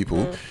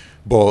people,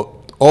 but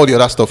all the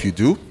other stuff you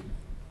do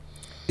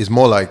is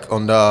more like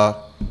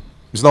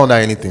it's not under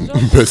anything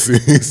per se.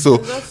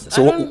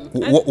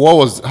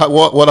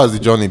 What has the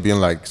journey been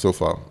like so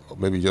far?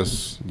 Maybe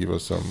just give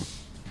us some.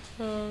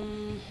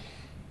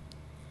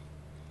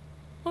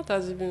 What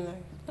has it been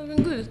like? It's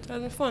been good. It's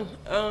been fun.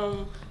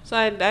 So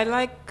I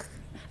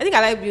think I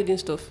like building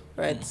stuff,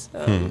 right?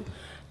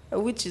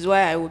 Which is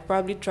why I would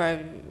probably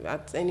thrive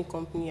at any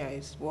company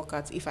I work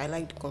at if I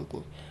like the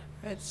company,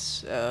 right?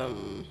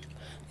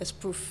 There's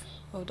proof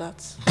of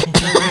that.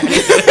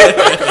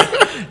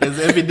 There's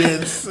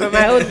evidence. From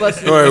my old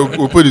bosses. All right,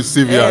 we'll put his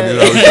CV on it.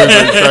 I'll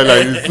try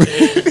like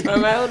this.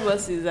 From my old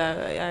bosses,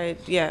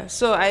 yeah.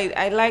 So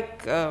I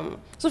like.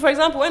 So for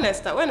example, when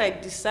I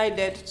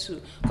decided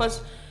to,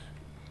 because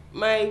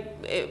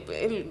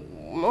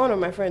one of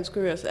my friends,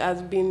 Curious,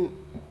 has been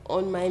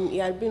on my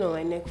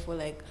neck for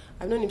like,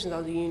 I've known him since I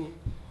was in uni.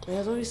 And he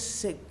has always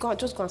said, God,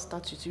 just go and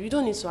start YouTube. You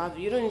don't need to have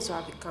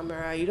a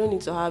camera. You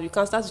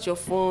can start with your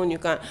phone.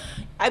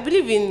 I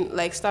believe in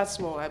like start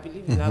small. I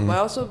believe in that. But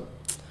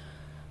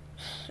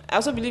I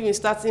also believe in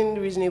starting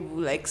reasonable.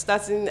 Like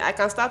I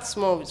can start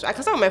small. I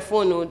can start with my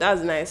phone. Oh,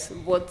 that's nice.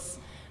 But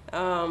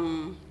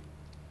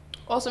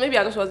also maybe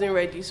I just wasn't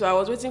ready. So I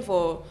was waiting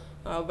for,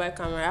 I'll buy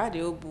camera. I had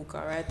the old book.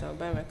 All right, I'll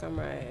buy my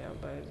camera. I'll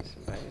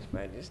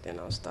buy this, then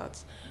I'll start.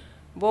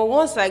 But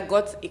once I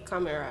got a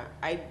camera,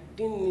 I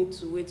didn't need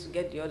to wait to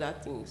get the other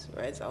things,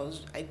 right?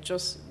 I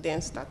just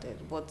then started.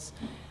 But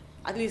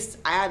at least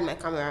I had my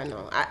camera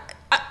now. Actually,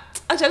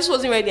 I just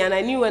wasn't ready, and I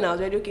knew when I was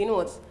ready. Okay, you know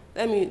what?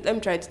 Let me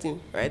try this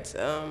thing, right?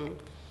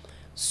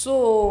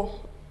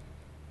 So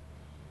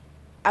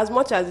as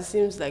much as it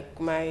seems like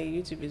my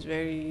YouTube is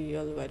very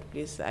all over the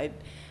place, there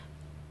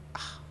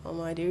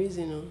is,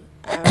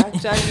 I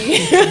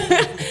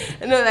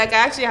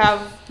actually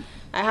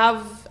I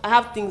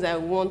have things I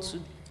want to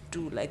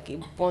do, like a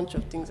bunch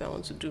of things I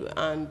want to do,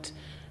 and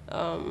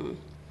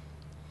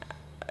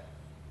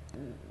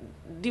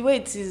the way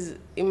it is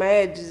in my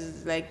head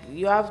is like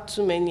you have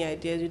too many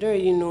ideas. You don't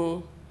really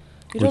know.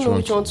 You don't know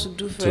which one to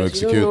do first. To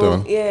execute you don't know,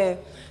 on. Yeah.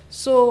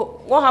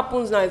 So what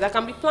happens now is I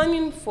can plan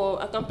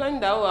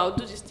that, I'll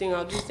do this thing,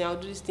 I'll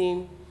do this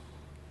thing.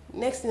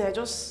 Next thing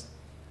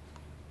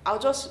I'll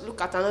just look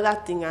at another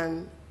thing,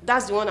 and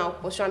that's the one I'll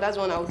pursue, and that's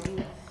the one I'll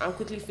do and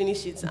quickly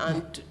finish it,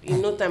 and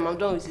in no time I'm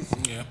done with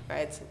it. Yeah.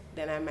 Right?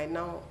 Then I might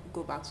now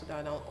go back to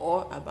that one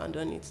or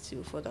abandon it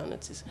till further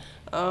notice.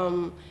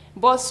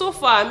 But so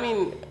far,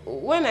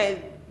 when I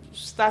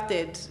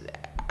started,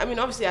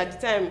 obviously at the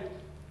time,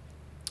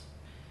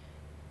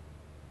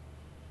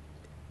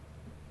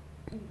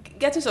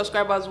 getting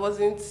subscribers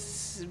wasn't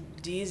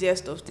the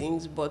easiest of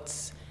things,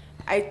 but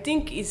I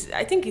think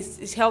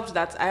it's helped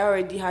that I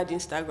already had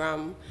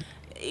Instagram.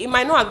 it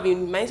might not have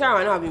been, my Instagram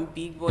might not have been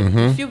big, but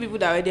the few people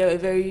that were there were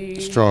very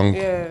Strong.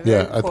 very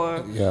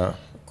Yeah.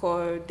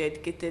 core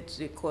dedicated to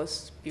the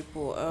cause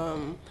people.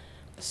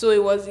 So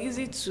it was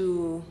easy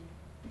to.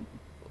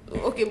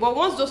 Okay, but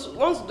once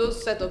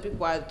those set of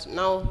people had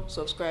now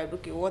subscribed,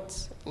 okay,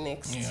 what's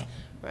next? Yeah.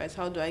 Right?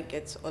 How do I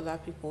get other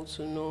people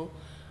to know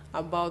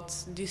about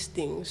this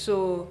thing?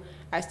 So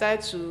I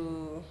started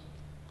to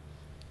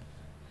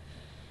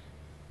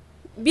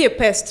be a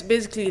pest,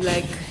 basically,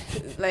 like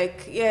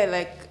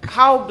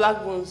how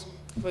Black Bones,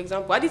 for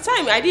example. At the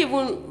time, I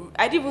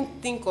didn't even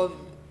think of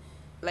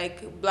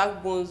like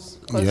Black Bones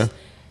because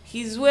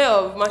his way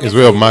of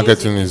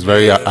marketing is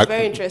very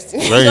very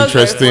interesting. very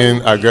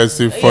interesting,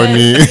 aggressive,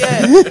 funny.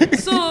 Yeah.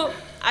 So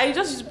I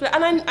just used to play,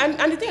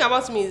 and the thing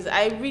about me is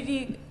I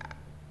really,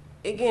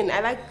 again,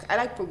 I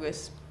like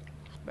progress,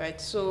 right?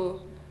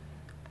 So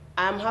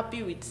I'm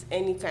happy with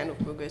any kind of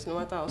progress, no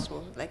matter how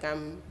small. Like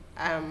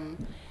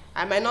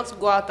I might not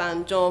go out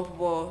and jump,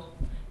 but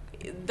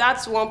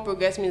that's one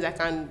progress means I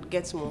can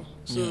get more.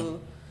 So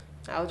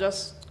I'll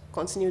just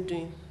continue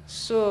doing.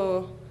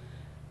 So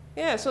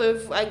yeah, so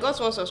if I got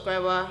one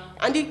subscriber,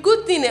 and the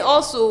good thing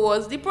also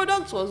was the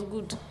product was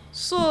good.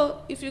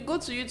 So if you go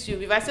to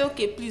YouTube, if I say,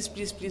 okay, please,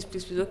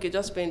 okay,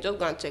 just go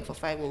and check for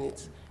 5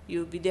 minutes.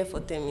 You'll be there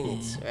for 10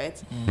 minutes,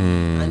 right?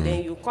 And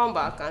then you come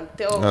back and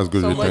tell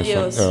somebody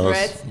else,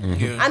 right?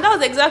 Yeah. And that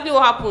was exactly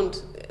what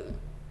happened.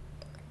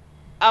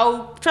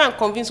 I'll try and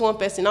convince one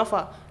person,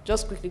 Alpha,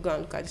 just quickly go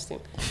and look at this thing.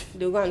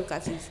 They'll go and look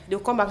at it. They'll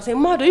come back and say,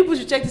 Ma, you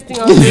should check this thing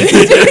out.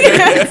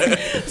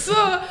 So,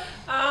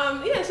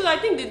 so I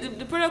think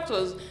the product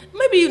was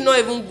maybe not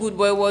even good,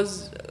 but it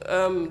was,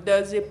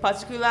 there's a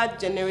particular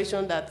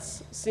generation that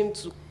seemed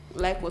to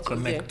like what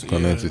was there.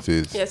 Connect it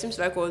is. Yeah, seems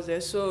to like what was there.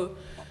 So,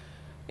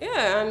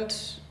 yeah, and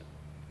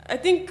I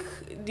think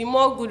the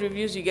more good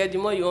reviews you get, the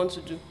more you want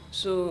to do.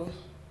 So,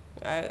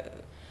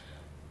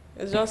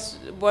 it's just,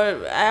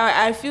 but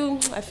I feel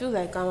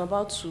like I'm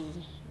about to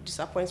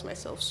disappoint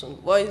myself soon.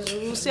 But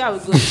we'll see how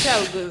it goes.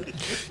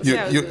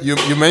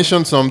 You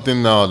mentioned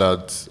something now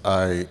that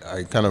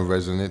I kind of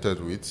resonated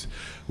with,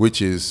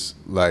 which is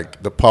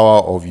like the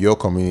power of your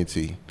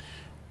community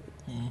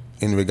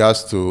in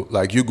regards to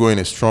like you growing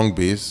a strong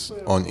base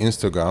on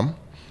Instagram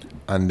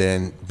and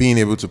then being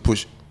able to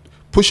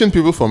pushing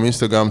people from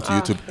Instagram to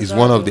YouTube is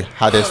one of the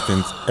hardest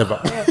things ever.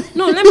 Yeah.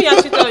 No, let me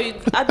actually tell you,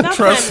 at that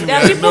time,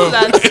 there are people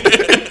that...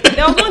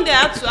 There was one day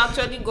I had to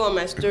actually go on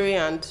my story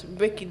and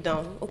break it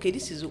down. Okay,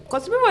 this is...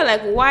 Because people were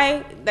like,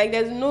 why... Like,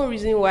 there's no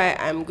reason why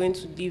I'm going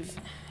to leave.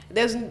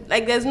 There's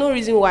no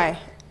reason why.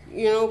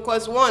 You know,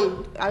 because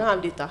one, I don't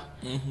have data.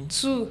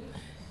 Two,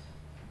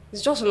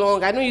 it's just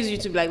long. I don't use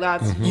YouTube like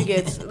that. You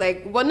get...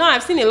 Like, but now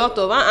I've seen a lot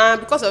of...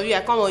 because of you,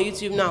 I come on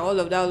YouTube now, all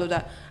of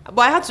that.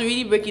 But I had to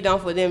really break it down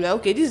for them. Like,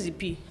 okay, this is the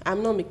P.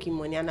 I'm not making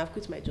money and I've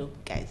quit my job,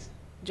 guys.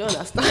 Do you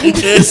understand?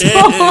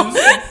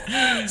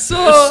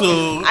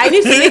 so I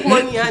need to make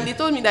money, and they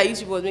told me that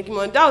YouTube was making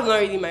money. That was not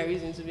really my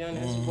reason, to be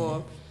honest,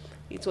 but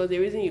it was the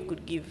reason you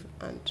could give,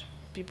 and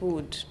people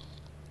would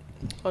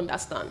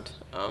understand.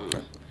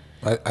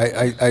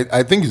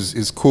 I think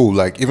it's cool.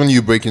 Like even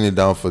you breaking it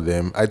down for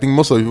them. I think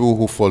most of the people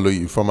who follow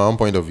you, from my own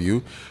point of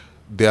view,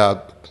 they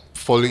are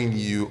following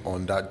you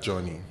on that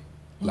journey.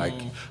 Like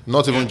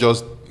not even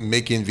just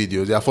making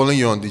videos. They are following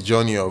you on the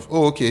journey of,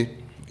 oh, okay,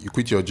 you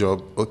quit your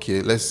job.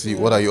 Okay, let's see,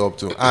 what are you up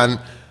to? And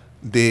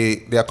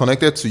they are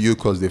connected to you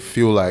because they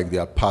feel like they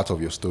are part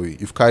of your story.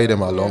 You've carried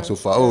them along so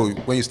far. Oh,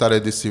 when you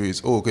started this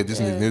series, oh, okay, this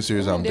is the new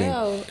series I'm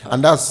doing.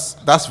 And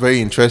that's very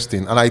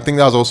interesting. And I think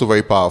that's also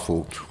very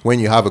powerful when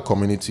you have a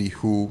community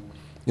who,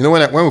 you know,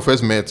 when we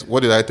first met,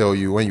 what did I tell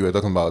you when you were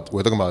talking about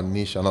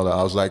niche and all that?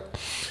 I was like,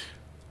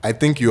 I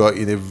think you are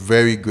in a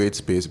very great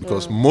space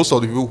because most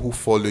of the people who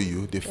follow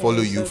you, they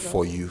follow you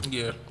for you.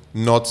 Yeah.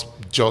 Not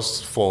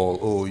just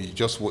for they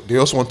just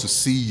want to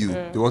see you.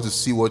 They want to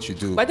see what you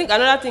do. But I think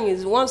another thing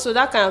is so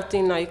that kind of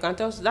thing now you can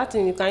tell that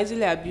thing you can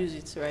easily abuse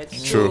it, right?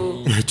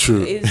 True. So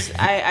True.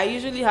 I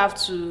usually have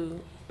to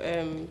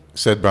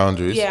set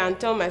boundaries. Yeah, and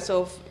tell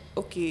myself,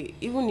 okay,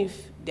 even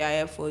if they are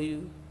here for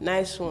you,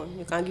 nice one.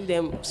 You can give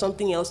them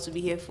something else to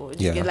be here for.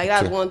 You get like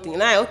that's one thing.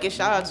 Now, okay,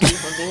 shout out to you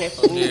for being here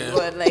for me,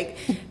 but like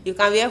you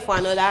can be here for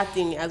another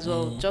thing as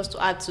well, just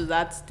to add to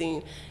that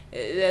thing.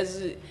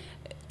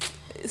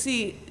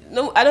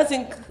 No, I don't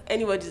think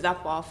anybody's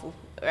that powerful,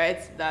 right?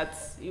 That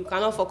you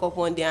cannot fuck up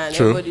one day and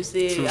everybody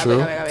say,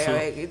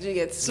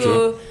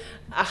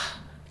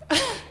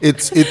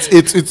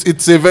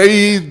 It's a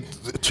very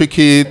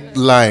tricky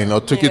line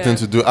or tricky thing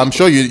to do. I'm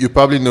sure you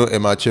probably know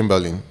Emma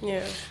Chamberlain.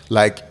 Yeah.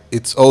 Like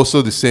it's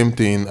also the same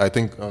thing. I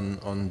think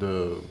on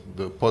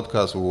the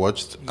podcast we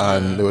watched,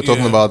 and they were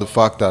talking about the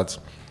fact that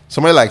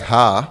somebody like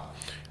her,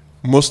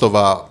 most of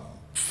our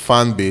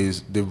fan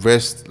base,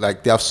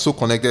 they are so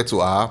connected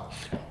to her,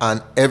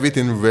 and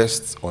everything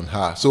rests on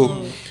her.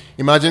 So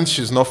imagine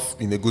she's not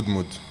in a good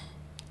mood.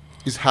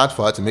 It's hard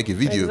for her to make a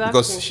video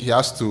because she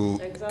has to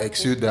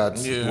exude that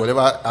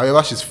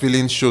however she's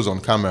feeling shows on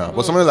camera.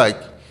 But somebody like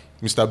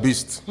Mr.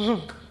 Beast,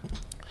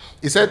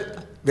 he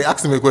said they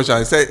asked him a question.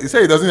 He said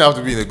he doesn't have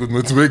to be in a good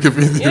mood to make a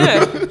video.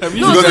 Yeah. Have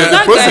you No, seen so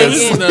that guy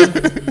seen again.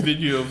 that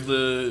video of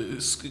the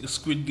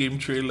Squid Game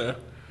trailer?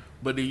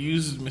 But they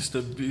used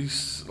Mr.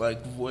 Beast's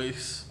like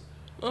voice.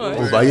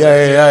 Oh, But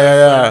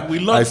yeah. We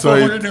I lost saw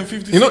it.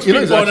 456 You know, people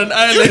he's on an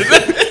island.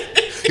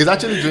 He's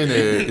actually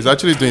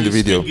doing the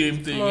video. Squid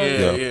Game thing,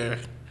 Oh. yeah.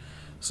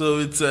 So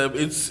it's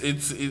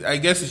I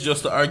guess it's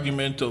just the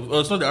argument of,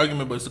 it's not the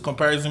argument, but it's the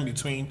comparison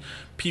between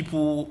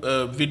people,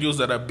 videos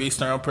that are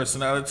based around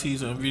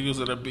personalities and videos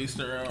that are based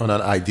around On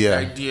an idea.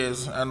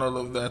 ideas and all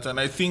of that. And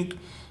I think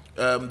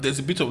there's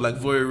a bit of like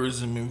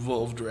voyeurism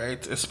involved,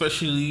 right?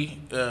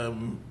 Especially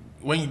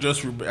when you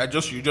just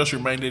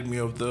reminded me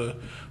of the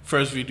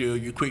first video,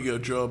 you quit your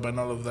job and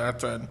all of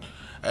that, and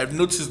I've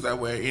noticed that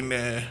we're in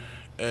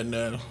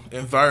an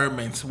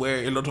environment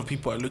where a lot of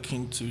people are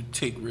looking to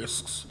take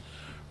risks.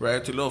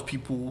 Right, a lot of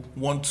people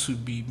want to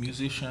be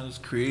musicians,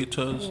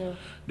 creators. Yeah.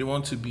 They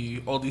want to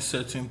be all these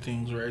certain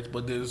things, right?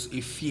 But there's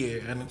a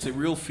fear, and it's a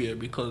real fear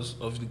because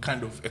of the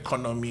kind of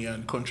economy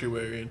and country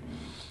we're in.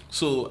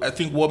 So I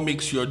think what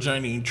makes your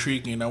journey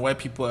intriguing and why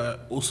people are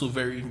also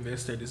very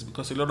invested is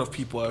because a lot of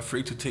people are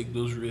afraid to take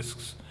those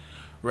risks,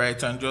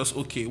 right? And just,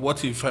 okay,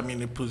 what if I'm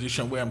in a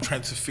position where I'm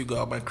trying to figure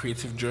out my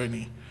creative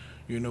journey?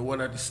 You know, what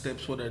are the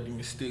steps? What are the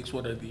mistakes?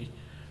 What are the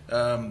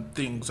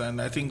things?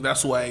 And I think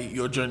that's why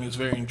your journey is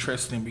very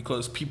interesting,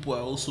 because people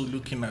are also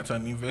looking at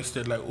and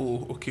invested, like,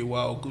 oh, okay,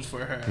 wow, good for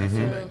her. I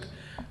feel like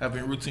I've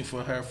been rooting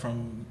for her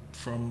from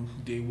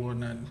day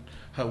one, and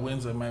her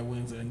wins are my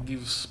wins, and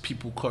gives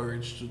people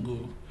courage to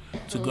go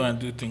and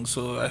do things.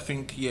 So I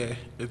think, yeah,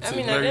 it's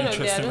a very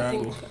interesting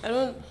angle.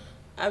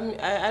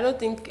 I don't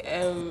think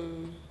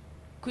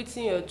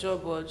quitting your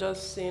job or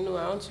just saying, no,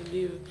 I want to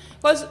leave,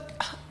 because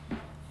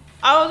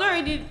I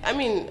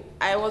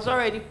was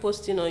already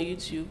posting on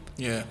YouTube.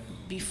 Yeah.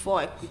 Before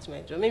I quit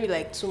my job, maybe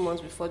like 2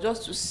 months before,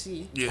 just to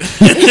see. Yeah.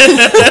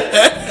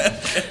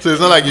 So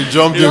it's not like you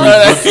jumped in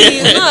with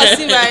It's not as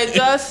if I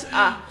just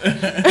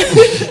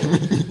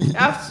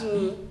have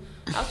to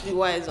be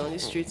wise on the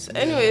streets.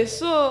 Anyway,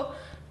 so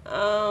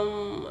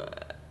for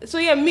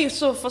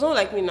someone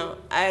like me now,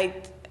 I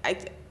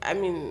think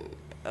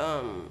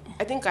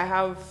I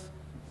have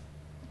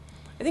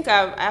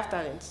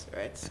talent,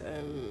 right?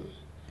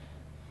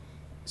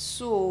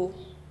 So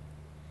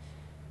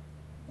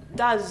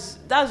that's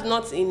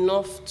not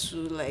enough to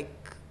like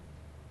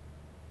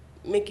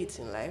make it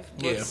in life,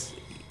 but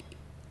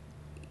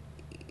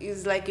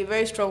it's like a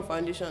very strong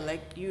foundation.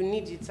 Like you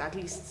need it at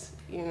least,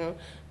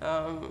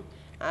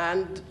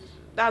 and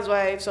that's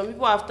why some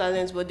people have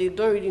talents, but they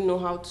don't really know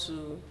how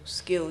to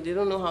scale. They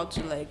don't know how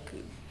to like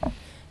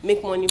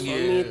make money from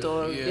it,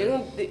 or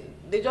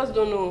they just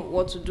don't know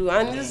what to do.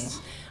 And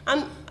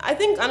and I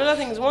think another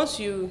thing is once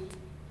you.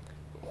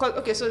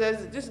 So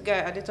there's this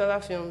guy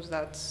Adetola Films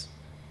that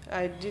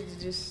I did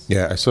this.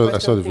 Yeah, I saw the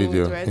thing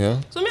video. with, right? Yeah.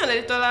 So me and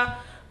Adetola,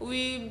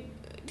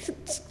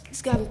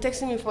 this guy been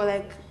texting me for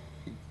like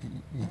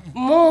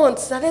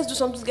months. Now let's do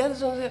something.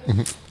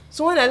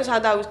 So when I just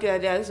had that Wizkid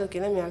idea, I said,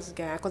 okay, let me ask this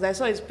guy, because I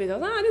saw his page. I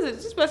was like,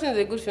 this person is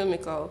a good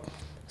filmmaker.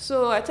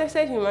 So I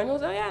texted him and he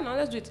was like, yeah, no,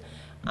 let's do it.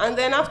 And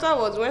then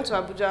afterwards, we went to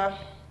Abuja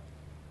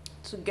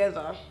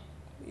together.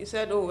 He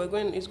said, oh,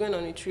 he's going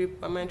on a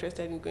trip. Am I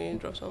interested in going and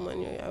drop some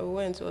money? I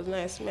went. It was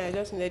nice. I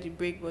just needed a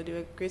break, but they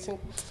were creating.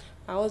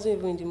 I wasn't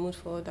even in the mood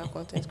for that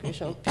content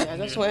creation. I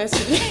just wanted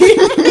to leave.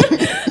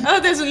 I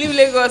wanted to leave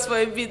Lagos for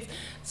a bit.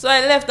 So I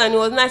left and it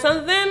was nice.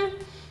 And then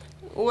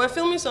we were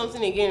filming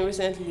something again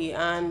recently,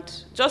 and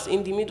just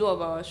in the middle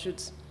of our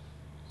shoot,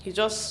 he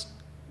just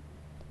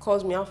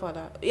calls me out for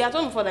that. He had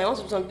told me before that he wants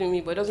to do something with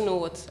me, but he doesn't know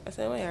what. I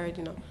said, well, you're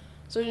ready now.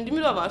 So in the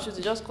middle of our shoot,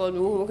 he just called me.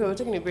 Oh, okay, we're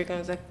taking a break. And I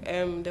was like,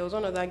 there was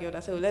one other girl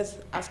that said, well, let's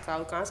ask her.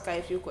 We can ask her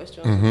a few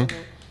questions. And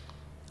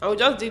we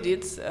just did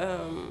it.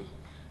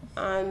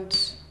 And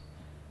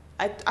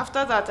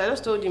after that, I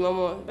just told him,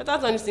 Mama, better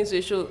turn this thing to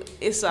a show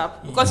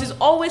ASAP. Because he's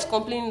always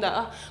complaining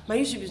that my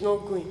YouTube is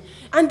not going.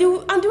 And the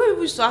way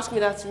people used to ask me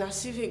that, in a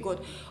hey,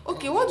 God,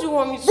 okay, what do you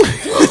want me to do?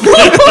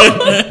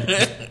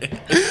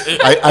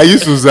 Are you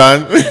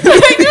Suzanne? Because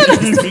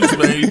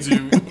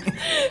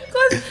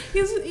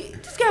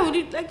this guy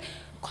would like,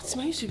 God,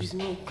 my YouTube is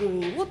not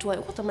growing.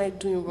 What am I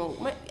doing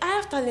wrong? I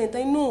have talent,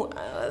 I know.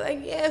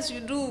 Like, yes, you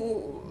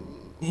do.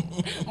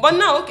 But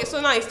now, okay, so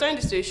now he's turning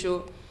this to a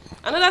show.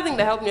 Another thing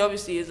that helped me,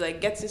 obviously, is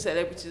like getting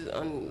celebrities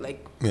on,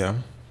 like,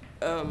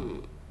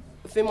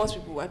 famous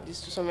people, at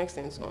least to some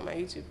extent, on my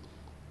YouTube.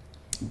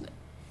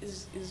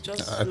 It's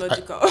just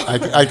logical.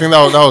 I think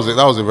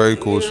that was a very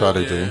cool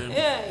strategy.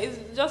 Yeah,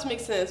 it just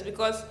makes sense,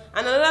 because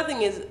another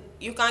thing is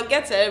you can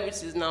get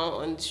celebrities now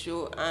on the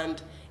show,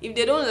 and if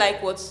they don't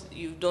like what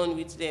you've done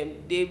with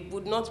them, they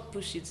would not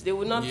push it. They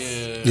would not.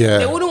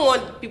 They wouldn't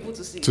want people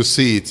to see it. To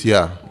see it,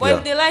 yeah. But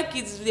if they like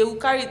it, they will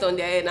carry it on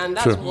their head, and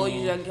that's what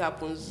usually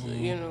happens.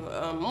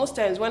 Most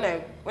times when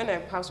I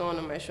have someone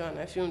on my show and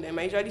I film them,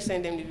 I usually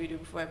send them the video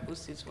before I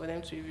post it for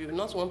them to review.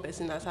 Not one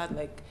person has had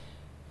like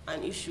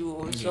an issue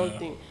or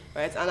something,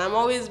 right? And I'm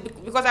always,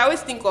 because I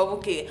always think of,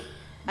 okay,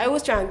 I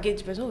always try and gauge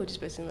the person. What would this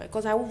person like?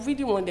 Because I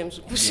really want them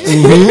to push it.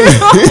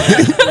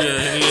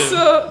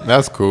 So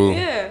That's cool.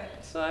 yeah.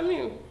 So I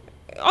mean,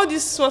 all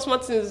these small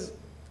things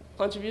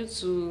contribute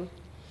to.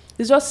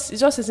 It's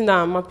just sitting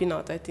down and mapping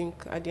out. I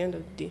think at the end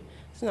of the day,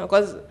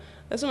 because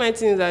there's so many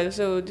things that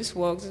so this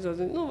works, this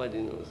doesn't. Nobody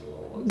knows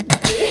what works.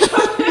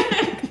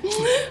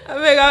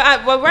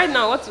 But right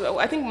now,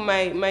 I think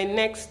my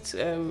next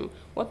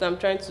what I'm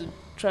trying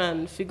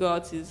and figure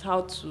out is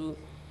how to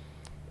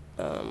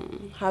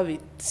have a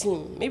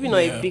team. Maybe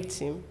not a big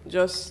team.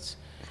 Just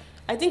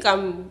I think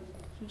I'm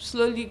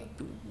slowly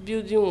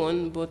building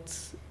one,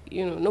 but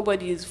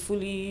nobody is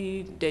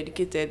fully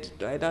dedicated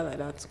like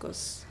that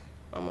because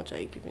how much are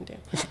you giving them?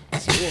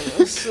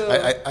 So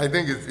I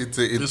think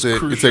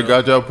it's a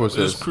gradual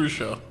process.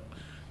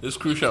 It's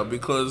crucial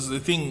because the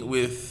thing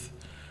with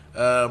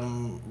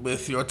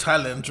your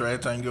talent,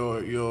 right, and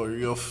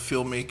your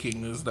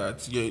filmmaking is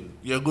that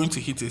you're going to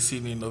hit a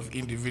ceiling of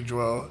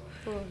individual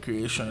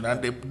creation,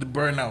 and the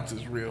burnout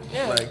is real.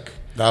 Yeah. Like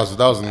That was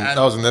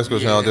the next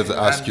question I wanted to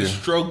ask you. The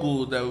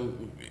struggle that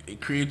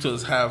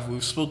creators have,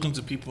 we've spoken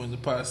to people in the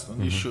past on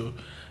this show,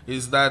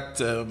 is that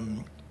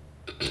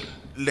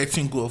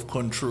letting go of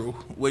control,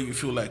 where you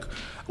feel like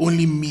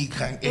only me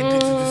can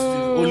edit this thing,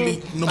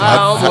 only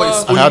my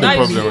voice. I had a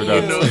problem with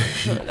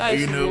that.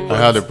 I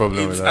had a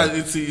problem with that.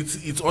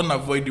 It's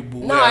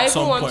unavoidable. No, I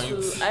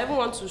even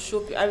want to show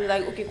people. I'm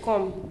like, okay,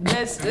 come,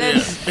 let's.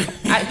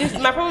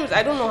 My problem is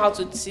I don't know how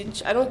to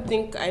teach. I don't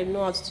think I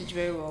know how to teach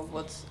very well,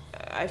 but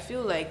I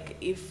feel like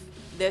if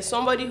there's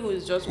somebody who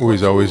is just who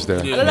is always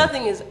there. Yeah. Another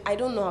thing is I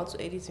don't know how to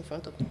edit in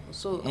front of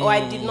people, or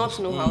I did not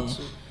know how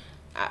to.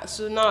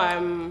 So now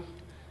I'm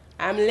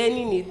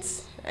learning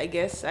it. I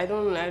guess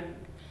I'm.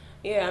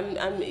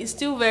 It's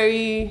still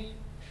very.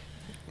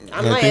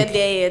 I'm not yet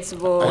there yet,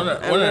 but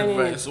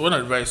one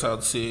advice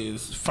I'd say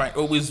is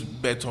always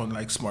bet on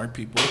like smart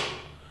people.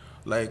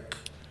 Like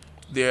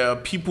there are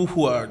people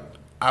who are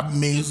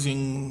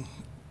amazing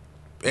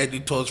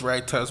editors,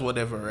 writers,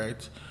 whatever,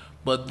 right?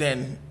 But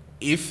then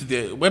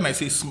when I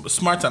say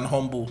smart and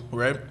humble,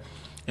 right,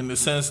 in the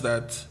sense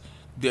that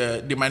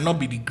they might not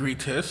be the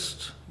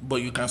greatest, but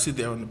you can see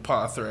they're on the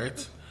path,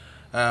 right?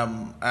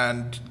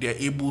 And they're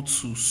able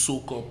to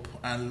soak up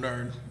and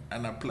learn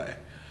and apply.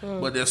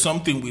 But there's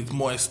something with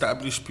more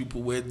established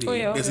people where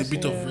there's a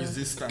bit of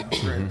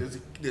resistance, right?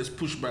 There's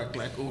pushback,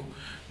 like,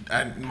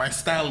 and my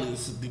style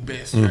is the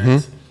best,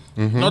 right?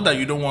 Not that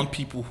you don't want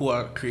people who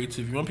are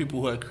creative. You want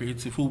people who are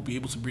creative who will be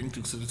able to bring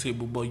things to the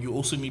table, but you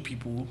also need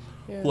people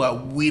who are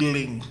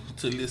willing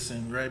to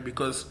listen, right?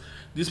 Because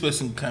this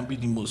person can be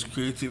the most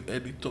creative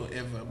editor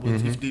ever, but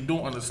if they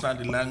don't understand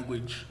the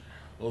language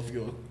of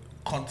your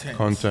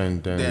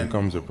content, then it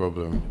becomes a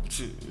problem.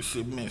 It's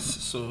a miss.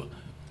 So,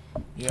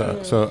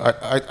 yeah. So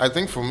I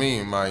think for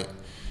me,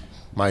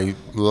 my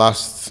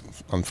last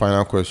and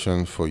final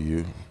question for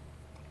you.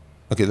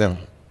 Okay, then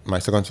my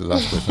second to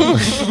last question.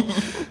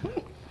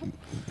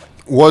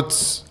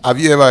 Have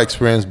you ever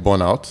experienced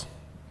burnout?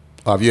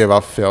 Have you ever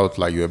felt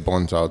like you were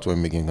burnt out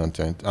when making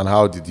content? And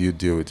how did you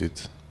deal with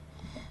it?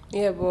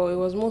 Yeah, but it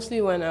was mostly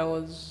when I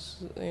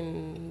was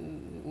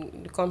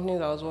in the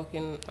companies I was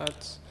working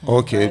at.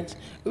 Okay. Right?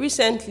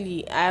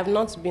 Recently, I have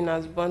not been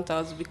as burnt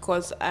out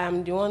because I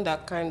am the one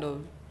that kind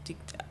of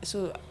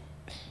so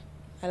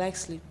I like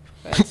sleep,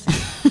 right?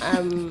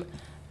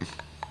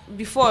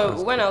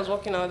 Before, when I was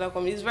working at other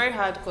companies, it's very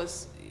hard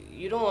because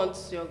you don't want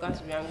your guy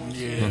to be angry.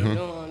 You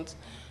don't want.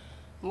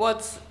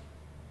 But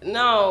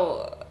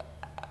now,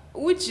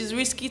 which is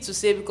risky to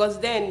say because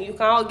then you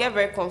can all get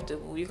very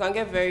comfortable. You can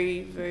get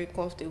very, very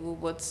comfortable.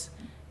 But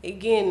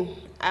again,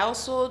 I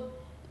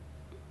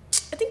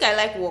think I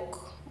like work,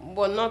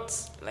 but not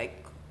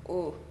like, I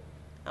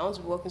want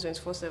to be working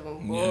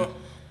 24/7. But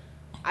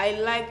I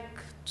like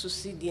to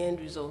see the end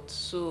result.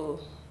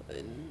 So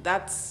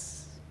that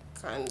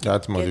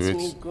motivates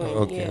me going.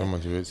 Okay, that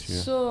motivates you.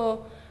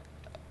 So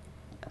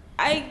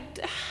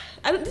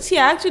this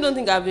year I actually don't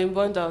think I've been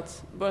burnt out.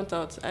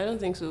 I don't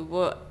think so.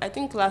 But I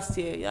think last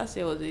year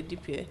was a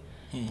deep year.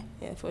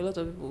 Yeah, for a lot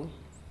of people.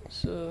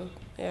 So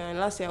and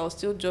last year I was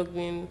still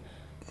juggling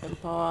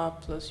Empower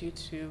plus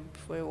YouTube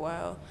for a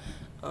while.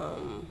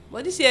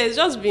 But this year it's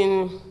just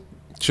been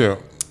chill.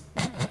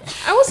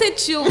 I would say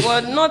chill,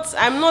 but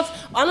I'm not.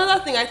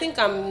 Another thing, I think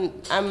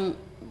I'm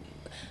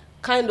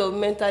kind of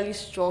mentally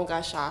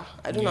stronger, Sha.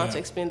 I don't know how to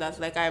explain that.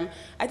 Like I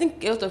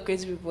think a lot of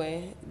creative people,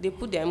 they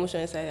put their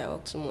emotion inside their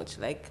work too much.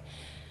 Like,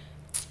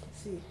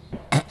 see.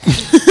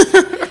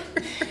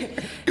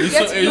 It's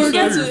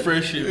so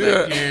refreshing,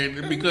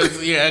 because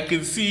I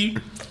can see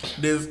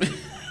there's.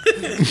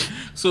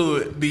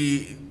 So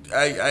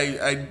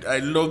I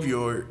love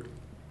your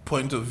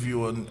point of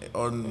view on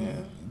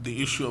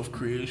the issue of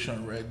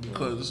creation, right?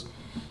 Because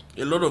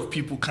a lot of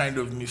people kind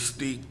of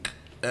mistake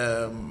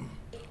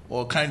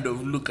or kind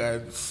of look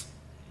at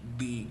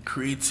the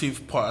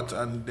creative part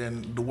and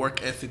then the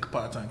work ethic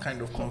part and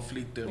kind of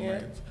conflict them,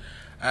 right?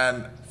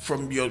 And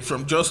from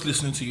just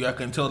listening to you, I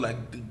can tell like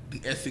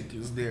the ethic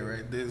is there,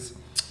 right?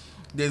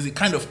 There's a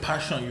kind of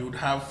passion you would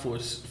have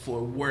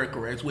for work,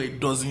 right, where it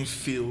doesn't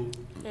feel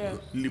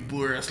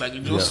laborious. Like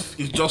it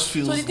just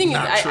feels so the thing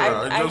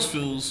natural. Is, it just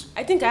feels.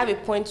 I think I have a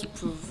point to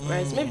prove,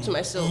 right? Maybe to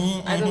myself.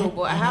 I don't know,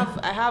 but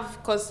I have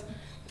because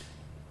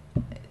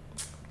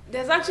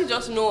there's actually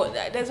there's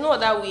no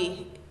other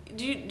way.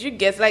 Do you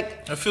get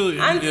like? I feel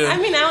you. And I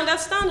mean, I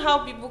understand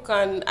how people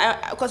can.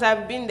 Because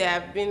I've been there.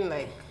 I've been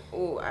like,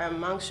 oh,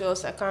 I'm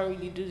anxious. I can't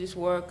really do this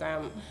work.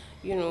 I'm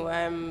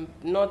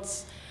not.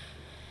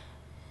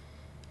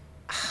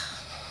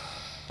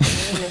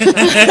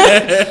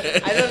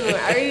 I don't know.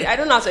 I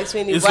don't know how to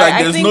explain it. It's but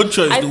like there's no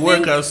choice. The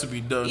work has to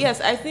be done. Yes,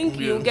 I think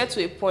you get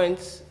to a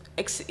point.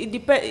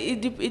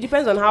 It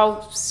depends on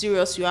how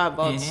serious you are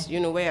about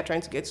where you're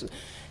trying to get to.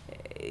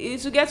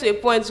 It's to get to a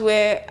point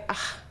where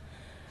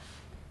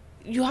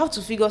you have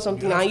to figure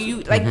something out.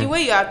 You like the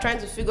way you are trying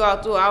to figure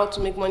out how to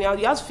make money out.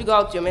 You have to figure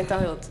out your mental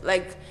health,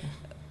 like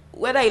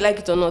whether you like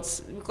it or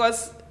not,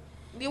 because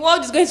the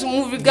world is going to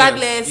move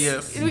regardless.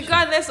 Yes.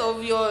 Regardless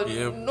of your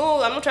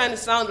no, I'm not trying to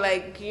sound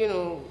like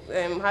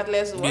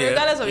heartless.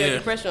 Regardless of your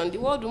depression, the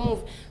world will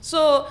move.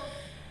 So,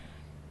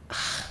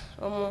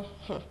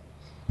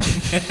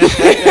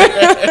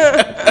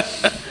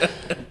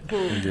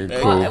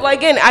 Well,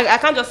 again, I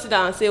can't just sit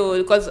down and say,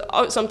 because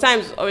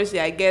sometimes obviously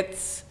I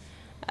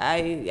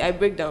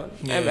break down.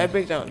 I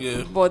break down.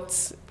 Yeah.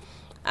 But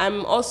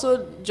I'm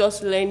also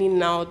just learning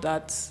now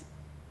that,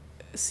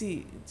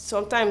 see,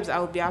 sometimes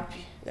I'll be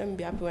happy. Let me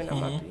be happy when I'm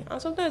happy.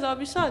 And sometimes I'll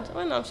be sad.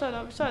 When I'm sad,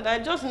 I'll be sad. I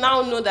just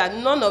now know that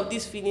none of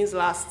these feelings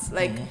last.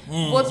 Like,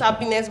 both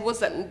happiness,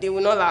 they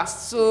will not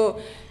last.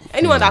 So,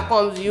 anyone that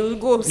comes, you'll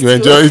go. You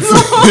enjoy it.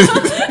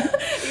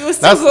 You will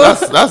still go.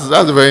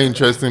 That's a very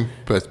interesting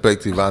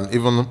perspective and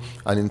even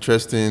an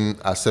interesting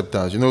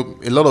acceptance.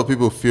 A lot of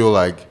people feel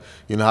like,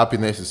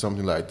 happiness is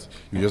something like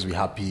you just be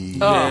happy.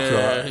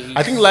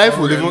 I think life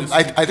will even.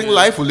 I think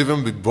life will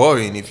even be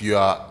boring if you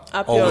are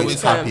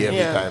always happy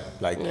every time.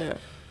 Like,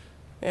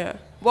 yeah.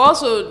 But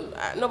also,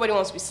 nobody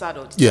wants to be sad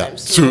all the time. Yeah,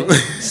 true.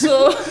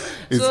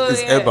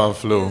 It's ebb and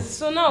flow.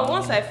 So now,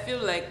 once I feel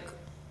like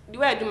the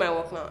way I do my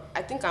work now,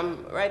 I think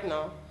I'm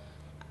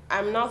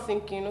now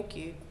thinking,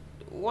 okay,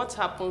 what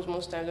happens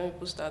most times when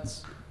people start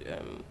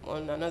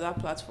on another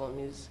platform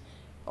is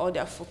all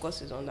their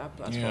focus is on that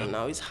platform.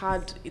 Now it's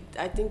hard.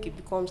 I think it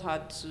becomes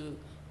hard to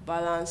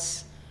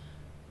balance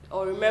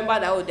or remember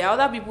that there are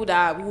other people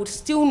that would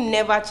still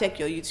never check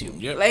your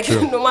YouTube. Like,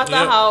 no matter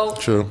how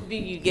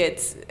big you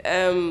get.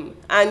 And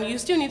you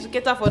still need to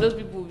cater for those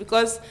people,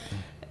 because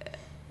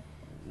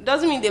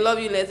doesn't mean they love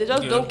you less. They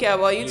just don't care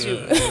about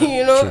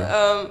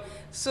YouTube.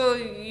 So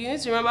you need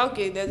to remember,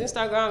 okay, there's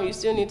Instagram. You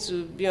still need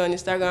to be on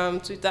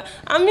Instagram, Twitter.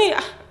 I mean,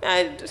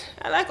 I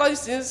like all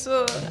these things.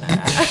 So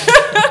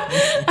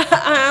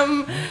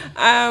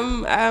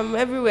I'm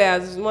everywhere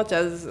as much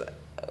as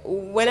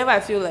whenever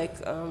I feel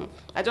like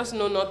I just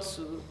know not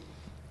to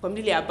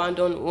completely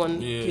abandon one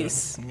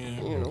place.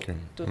 Okay.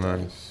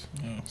 Nice.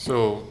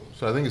 So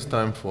I think it's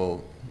time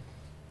for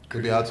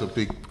maybe I had to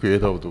pick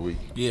creator of the week.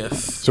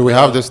 Yes. So we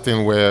have this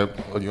thing where,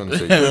 what do you want to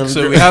say?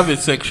 So we have a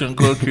section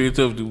called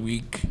Creator of the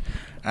Week,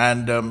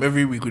 and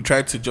every week we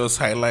try to just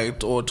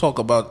highlight or talk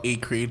about a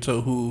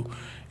creator who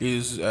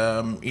is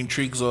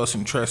intrigues us,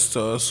 interests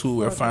us, who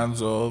we're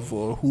fans of,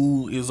 or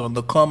who is on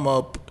the come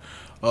up.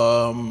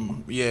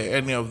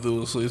 Any of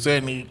those. So is there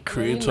any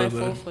creator I need my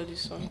phone for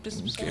this one.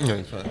 Yeah,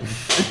 it's fine.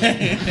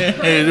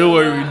 Hey, don't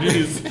worry,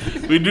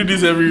 we do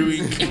this every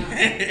week.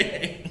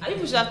 I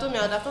think you should have told me.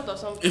 I would have thought of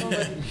somebody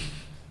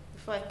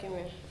before I came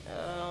here.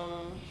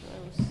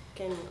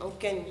 Kenny. Oh,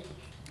 Kenny.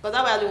 Because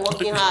that way I've been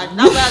working hard.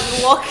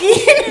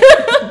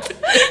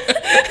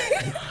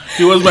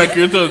 He was my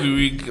creator of the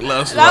week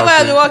last week. That way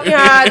I've been working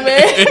hard,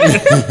 man.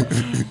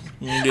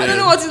 I don't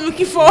know what he's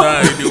looking for.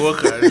 Nah, he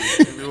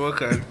work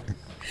hard.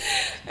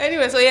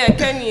 Anyway, so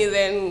Kenny is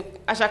an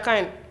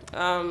Ashakine,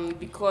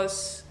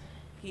 because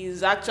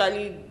he's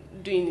actually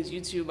doing his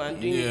YouTube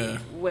and doing it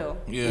well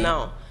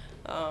now.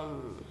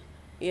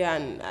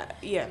 Let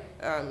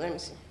me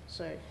see.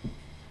 Sorry.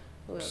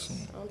 Who else?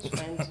 I want to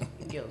find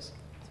girls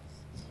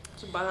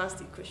to balance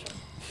the equation.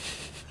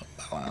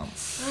 I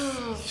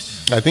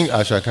think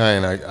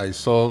Ashakine, I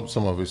saw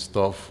some of his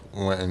stuff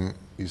when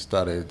he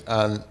started,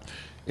 and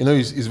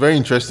it's very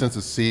interesting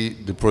to see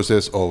the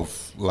process of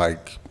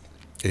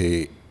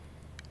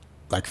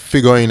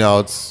figuring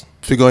out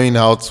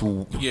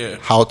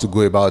how to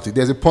go about it.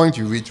 There's a point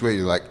you reach where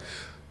you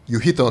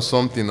hit on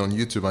something on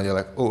YouTube and you're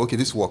like, oh, okay,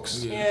 this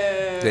works.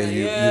 Then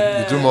you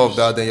do more of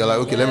that. Then you're like,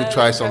 okay, let me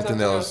try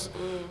something else.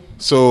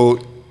 So,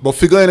 but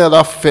figuring out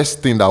that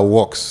first thing that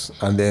works,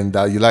 and then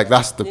that you like,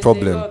 that's the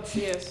problem.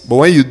 But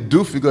when you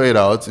do figure it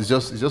out, it's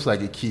just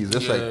like a key. It's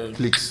just like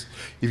clicks.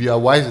 If you are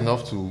wise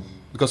enough to.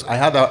 Because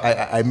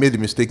I made the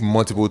mistake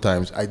multiple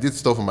times. I did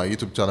stuff on my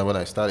YouTube channel when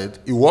I started.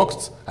 It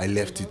worked. I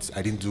left it.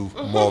 I didn't do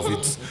more of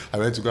it. I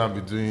went to go and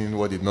be doing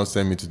what did not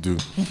send me to do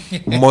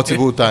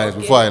multiple times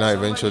before I now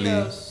eventually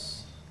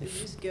this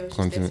girl, she's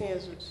continue. 13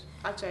 years old.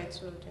 Actually, I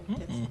told them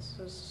 13.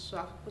 So I'm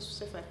supposed to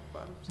say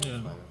 5.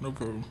 No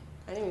problem.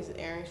 Her name is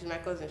Erin. She's my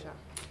cousin, Sha.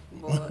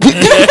 Plug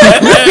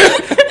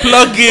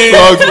in.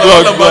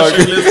 Plug.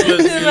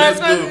 She's my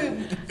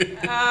cousin.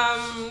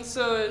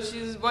 So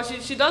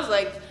she does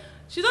like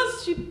she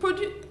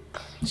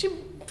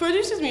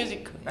produces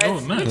music, right? Oh,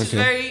 nice. Which is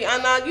very,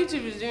 and our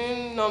YouTube is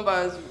doing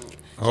numbers.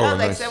 She has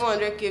like nice.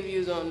 700k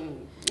views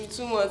in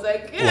 2 months.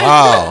 Like,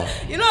 Wow.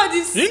 You know all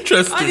these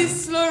Interesting. all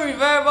these slow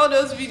reverb, all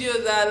those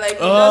videos are like.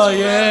 Oh just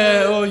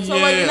yeah, reverb. So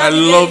when you I not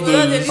love get it,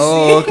 you don't those. really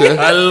Oh, okay.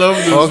 I love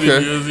those Okay.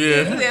 videos.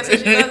 Yeah. Yeah, so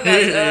she does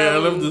that. Yeah, I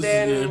love those.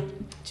 Then Yeah.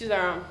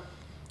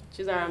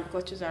 Chizaram,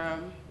 because Chizaram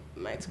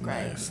might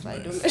cry Nice, if I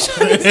nice. don't mention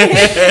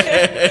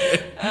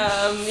it.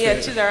 Yeah,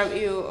 Chizaram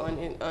EO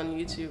on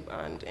YouTube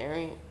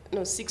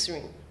and Six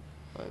Ring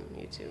on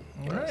YouTube.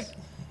 All right. Yes.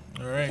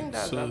 All I right. think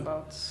that's So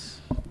about.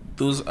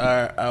 those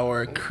are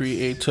our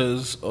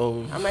creators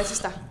of And my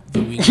sister.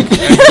 the week.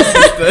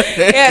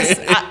 Yes,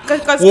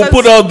 We'll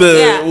put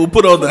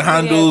all the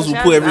handles. she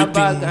We'll put has her bag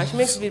everything and she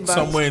makes big bags.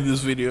 somewhere in this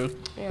video.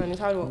 Yeah, and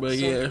it's hard work. But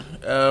so.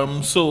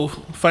 yeah. So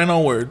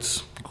final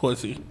words,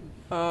 Korty.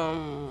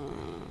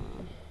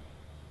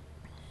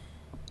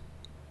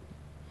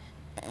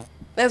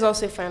 Let's all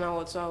say final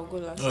words, so I'll go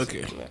last.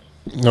 Okay. Yeah.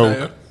 No.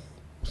 Aya?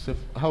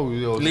 How will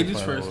you also Ladies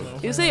find first. out? Now.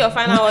 You say your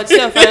final words. Say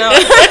your final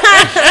words.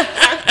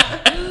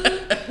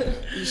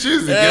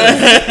 She's the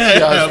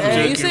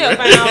girl. You say your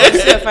final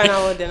words. Say your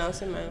final word, then I'll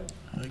say mine.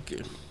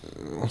 Okay.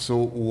 So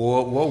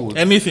what would?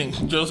 Anything,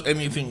 just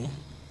anything.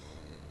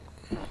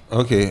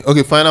 Okay.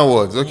 Final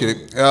words.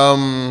 Okay.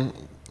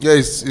 Yeah,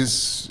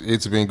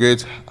 it's been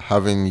great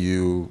having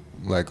you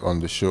like on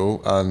the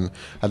show, and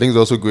I think it's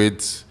also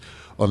great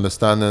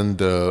understanding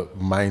the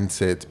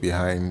mindset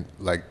behind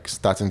like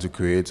starting to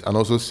create, and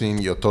also seeing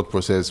your thought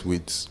process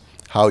with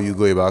how you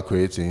go about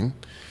creating.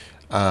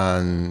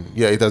 And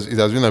yeah, it has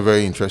been a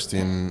very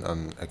interesting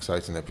and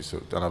exciting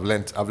episode, and I've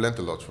learned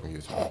a lot from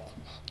you. So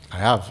I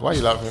have. Why are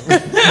you laughing?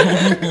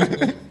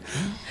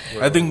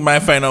 I think my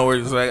final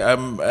words is like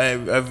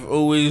I've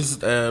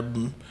always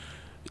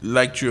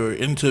liked your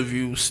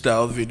interview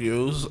style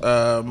videos.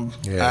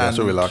 Yeah, they're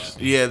so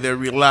relaxed. Yeah, they're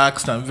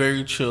relaxed and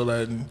very chill,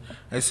 and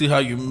I see how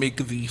you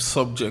make the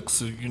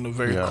subjects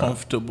very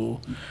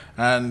comfortable.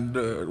 And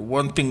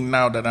one thing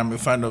now that I'm a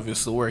fan of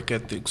is the work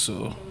ethic.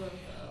 So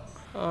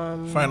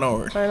final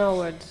word. Final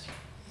words.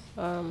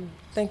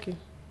 Thank you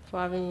for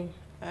having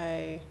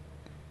me.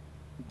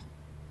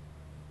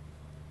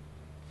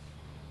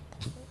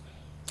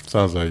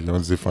 Sounds like you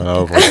want to say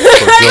final word. I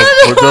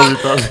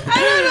don't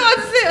know what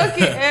to say.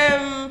 Okay.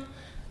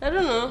 I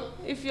don't know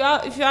if you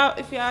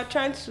are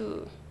trying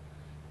to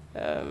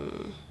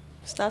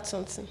start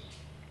something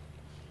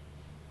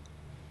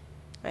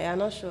and you're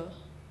not sure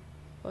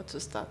what to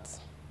start.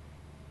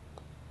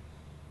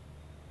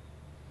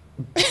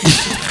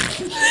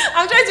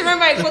 I'm trying to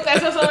remember a quote I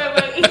saw somewhere,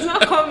 but it's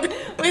not coming.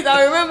 Wait,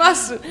 I'll remember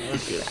soon.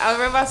 Okay. I'll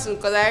remember soon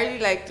because I really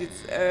liked it.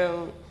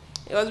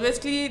 It was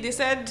basically, they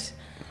said,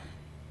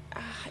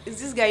 is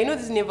this guy,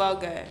 this naval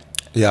guy?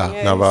 Yeah,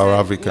 Naval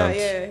Ravikant.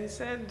 Yeah, he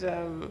said,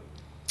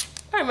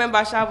 I can't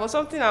remember, but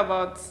something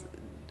about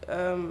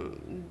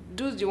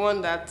do the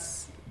one that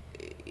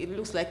it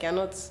looks like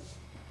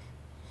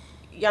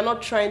you're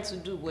not trying to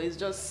do, but it's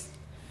just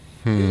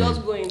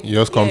going. It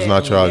just comes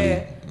naturally.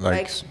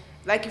 Yeah.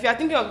 Like if you're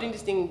thinking of doing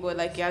this thing, but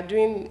like you're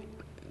doing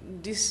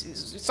this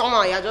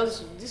somehow, you're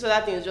just this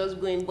other thing is just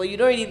going, but you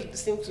don't really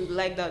seem to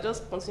like that.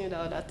 Just continue that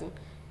other thing,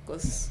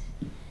 because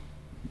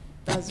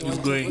that's the It's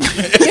one. going.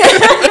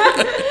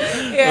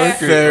 Yeah.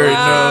 Fair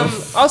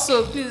enough.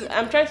 Also, please,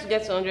 I'm trying to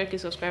get to 100k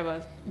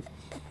subscribers,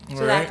 so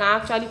that I Alright.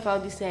 can actually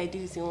proudly say I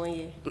did it in 1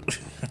 year. But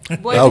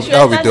That'll if you be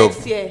enter dope.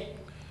 next year,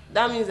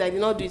 that means I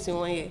did not do it in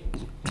 1 year.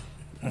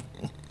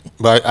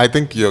 But I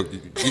think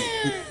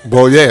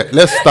well, yeah,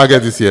 let's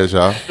target this year,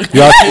 Sha.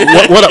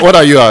 What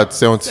are you at?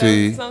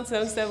 70?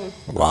 77.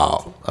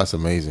 Wow, that's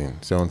amazing.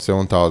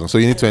 7,000. So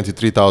you need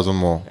 23,000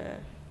 more.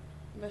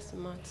 Best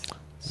in maths.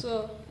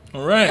 So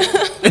All right.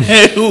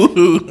 I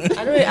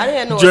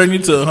don't know. Journey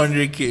to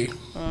 100K.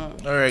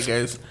 All right,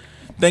 guys.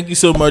 Thank you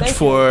so much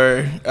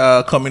for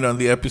coming on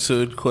the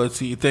episode,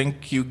 Korty.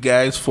 Thank you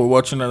guys for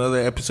watching another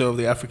episode of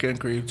The African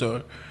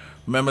Creator.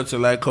 Remember to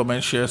like,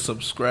 comment, share,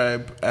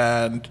 subscribe,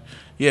 and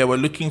yeah, we're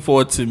looking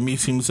forward to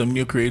meeting some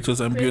new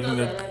creators and building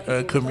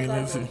a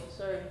community.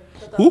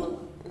 Who?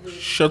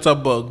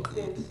 Shutterbug.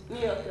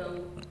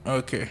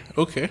 Okay.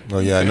 Oh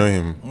yeah, I know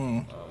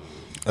him.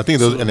 I think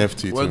those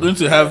NFT We're too. going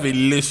to have a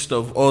list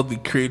of all the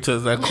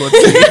creators that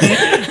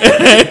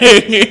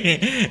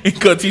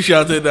Korty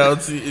shouted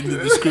out in the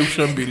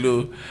description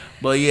below.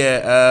 But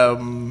yeah,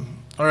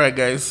 all right,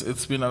 guys,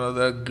 it's been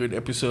another good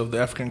episode of The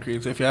African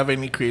Creator. If you have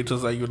any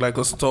creators that you'd like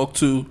us to talk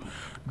to,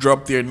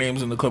 drop their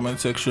names in the comment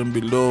section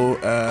below.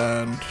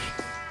 And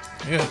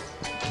yeah,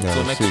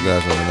 Yeah, next see you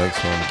guys on the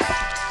next one.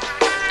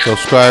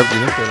 Subscribe. You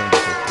didn't put on the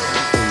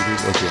subscribe. Oh, you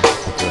did?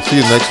 Okay. See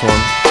you next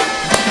one.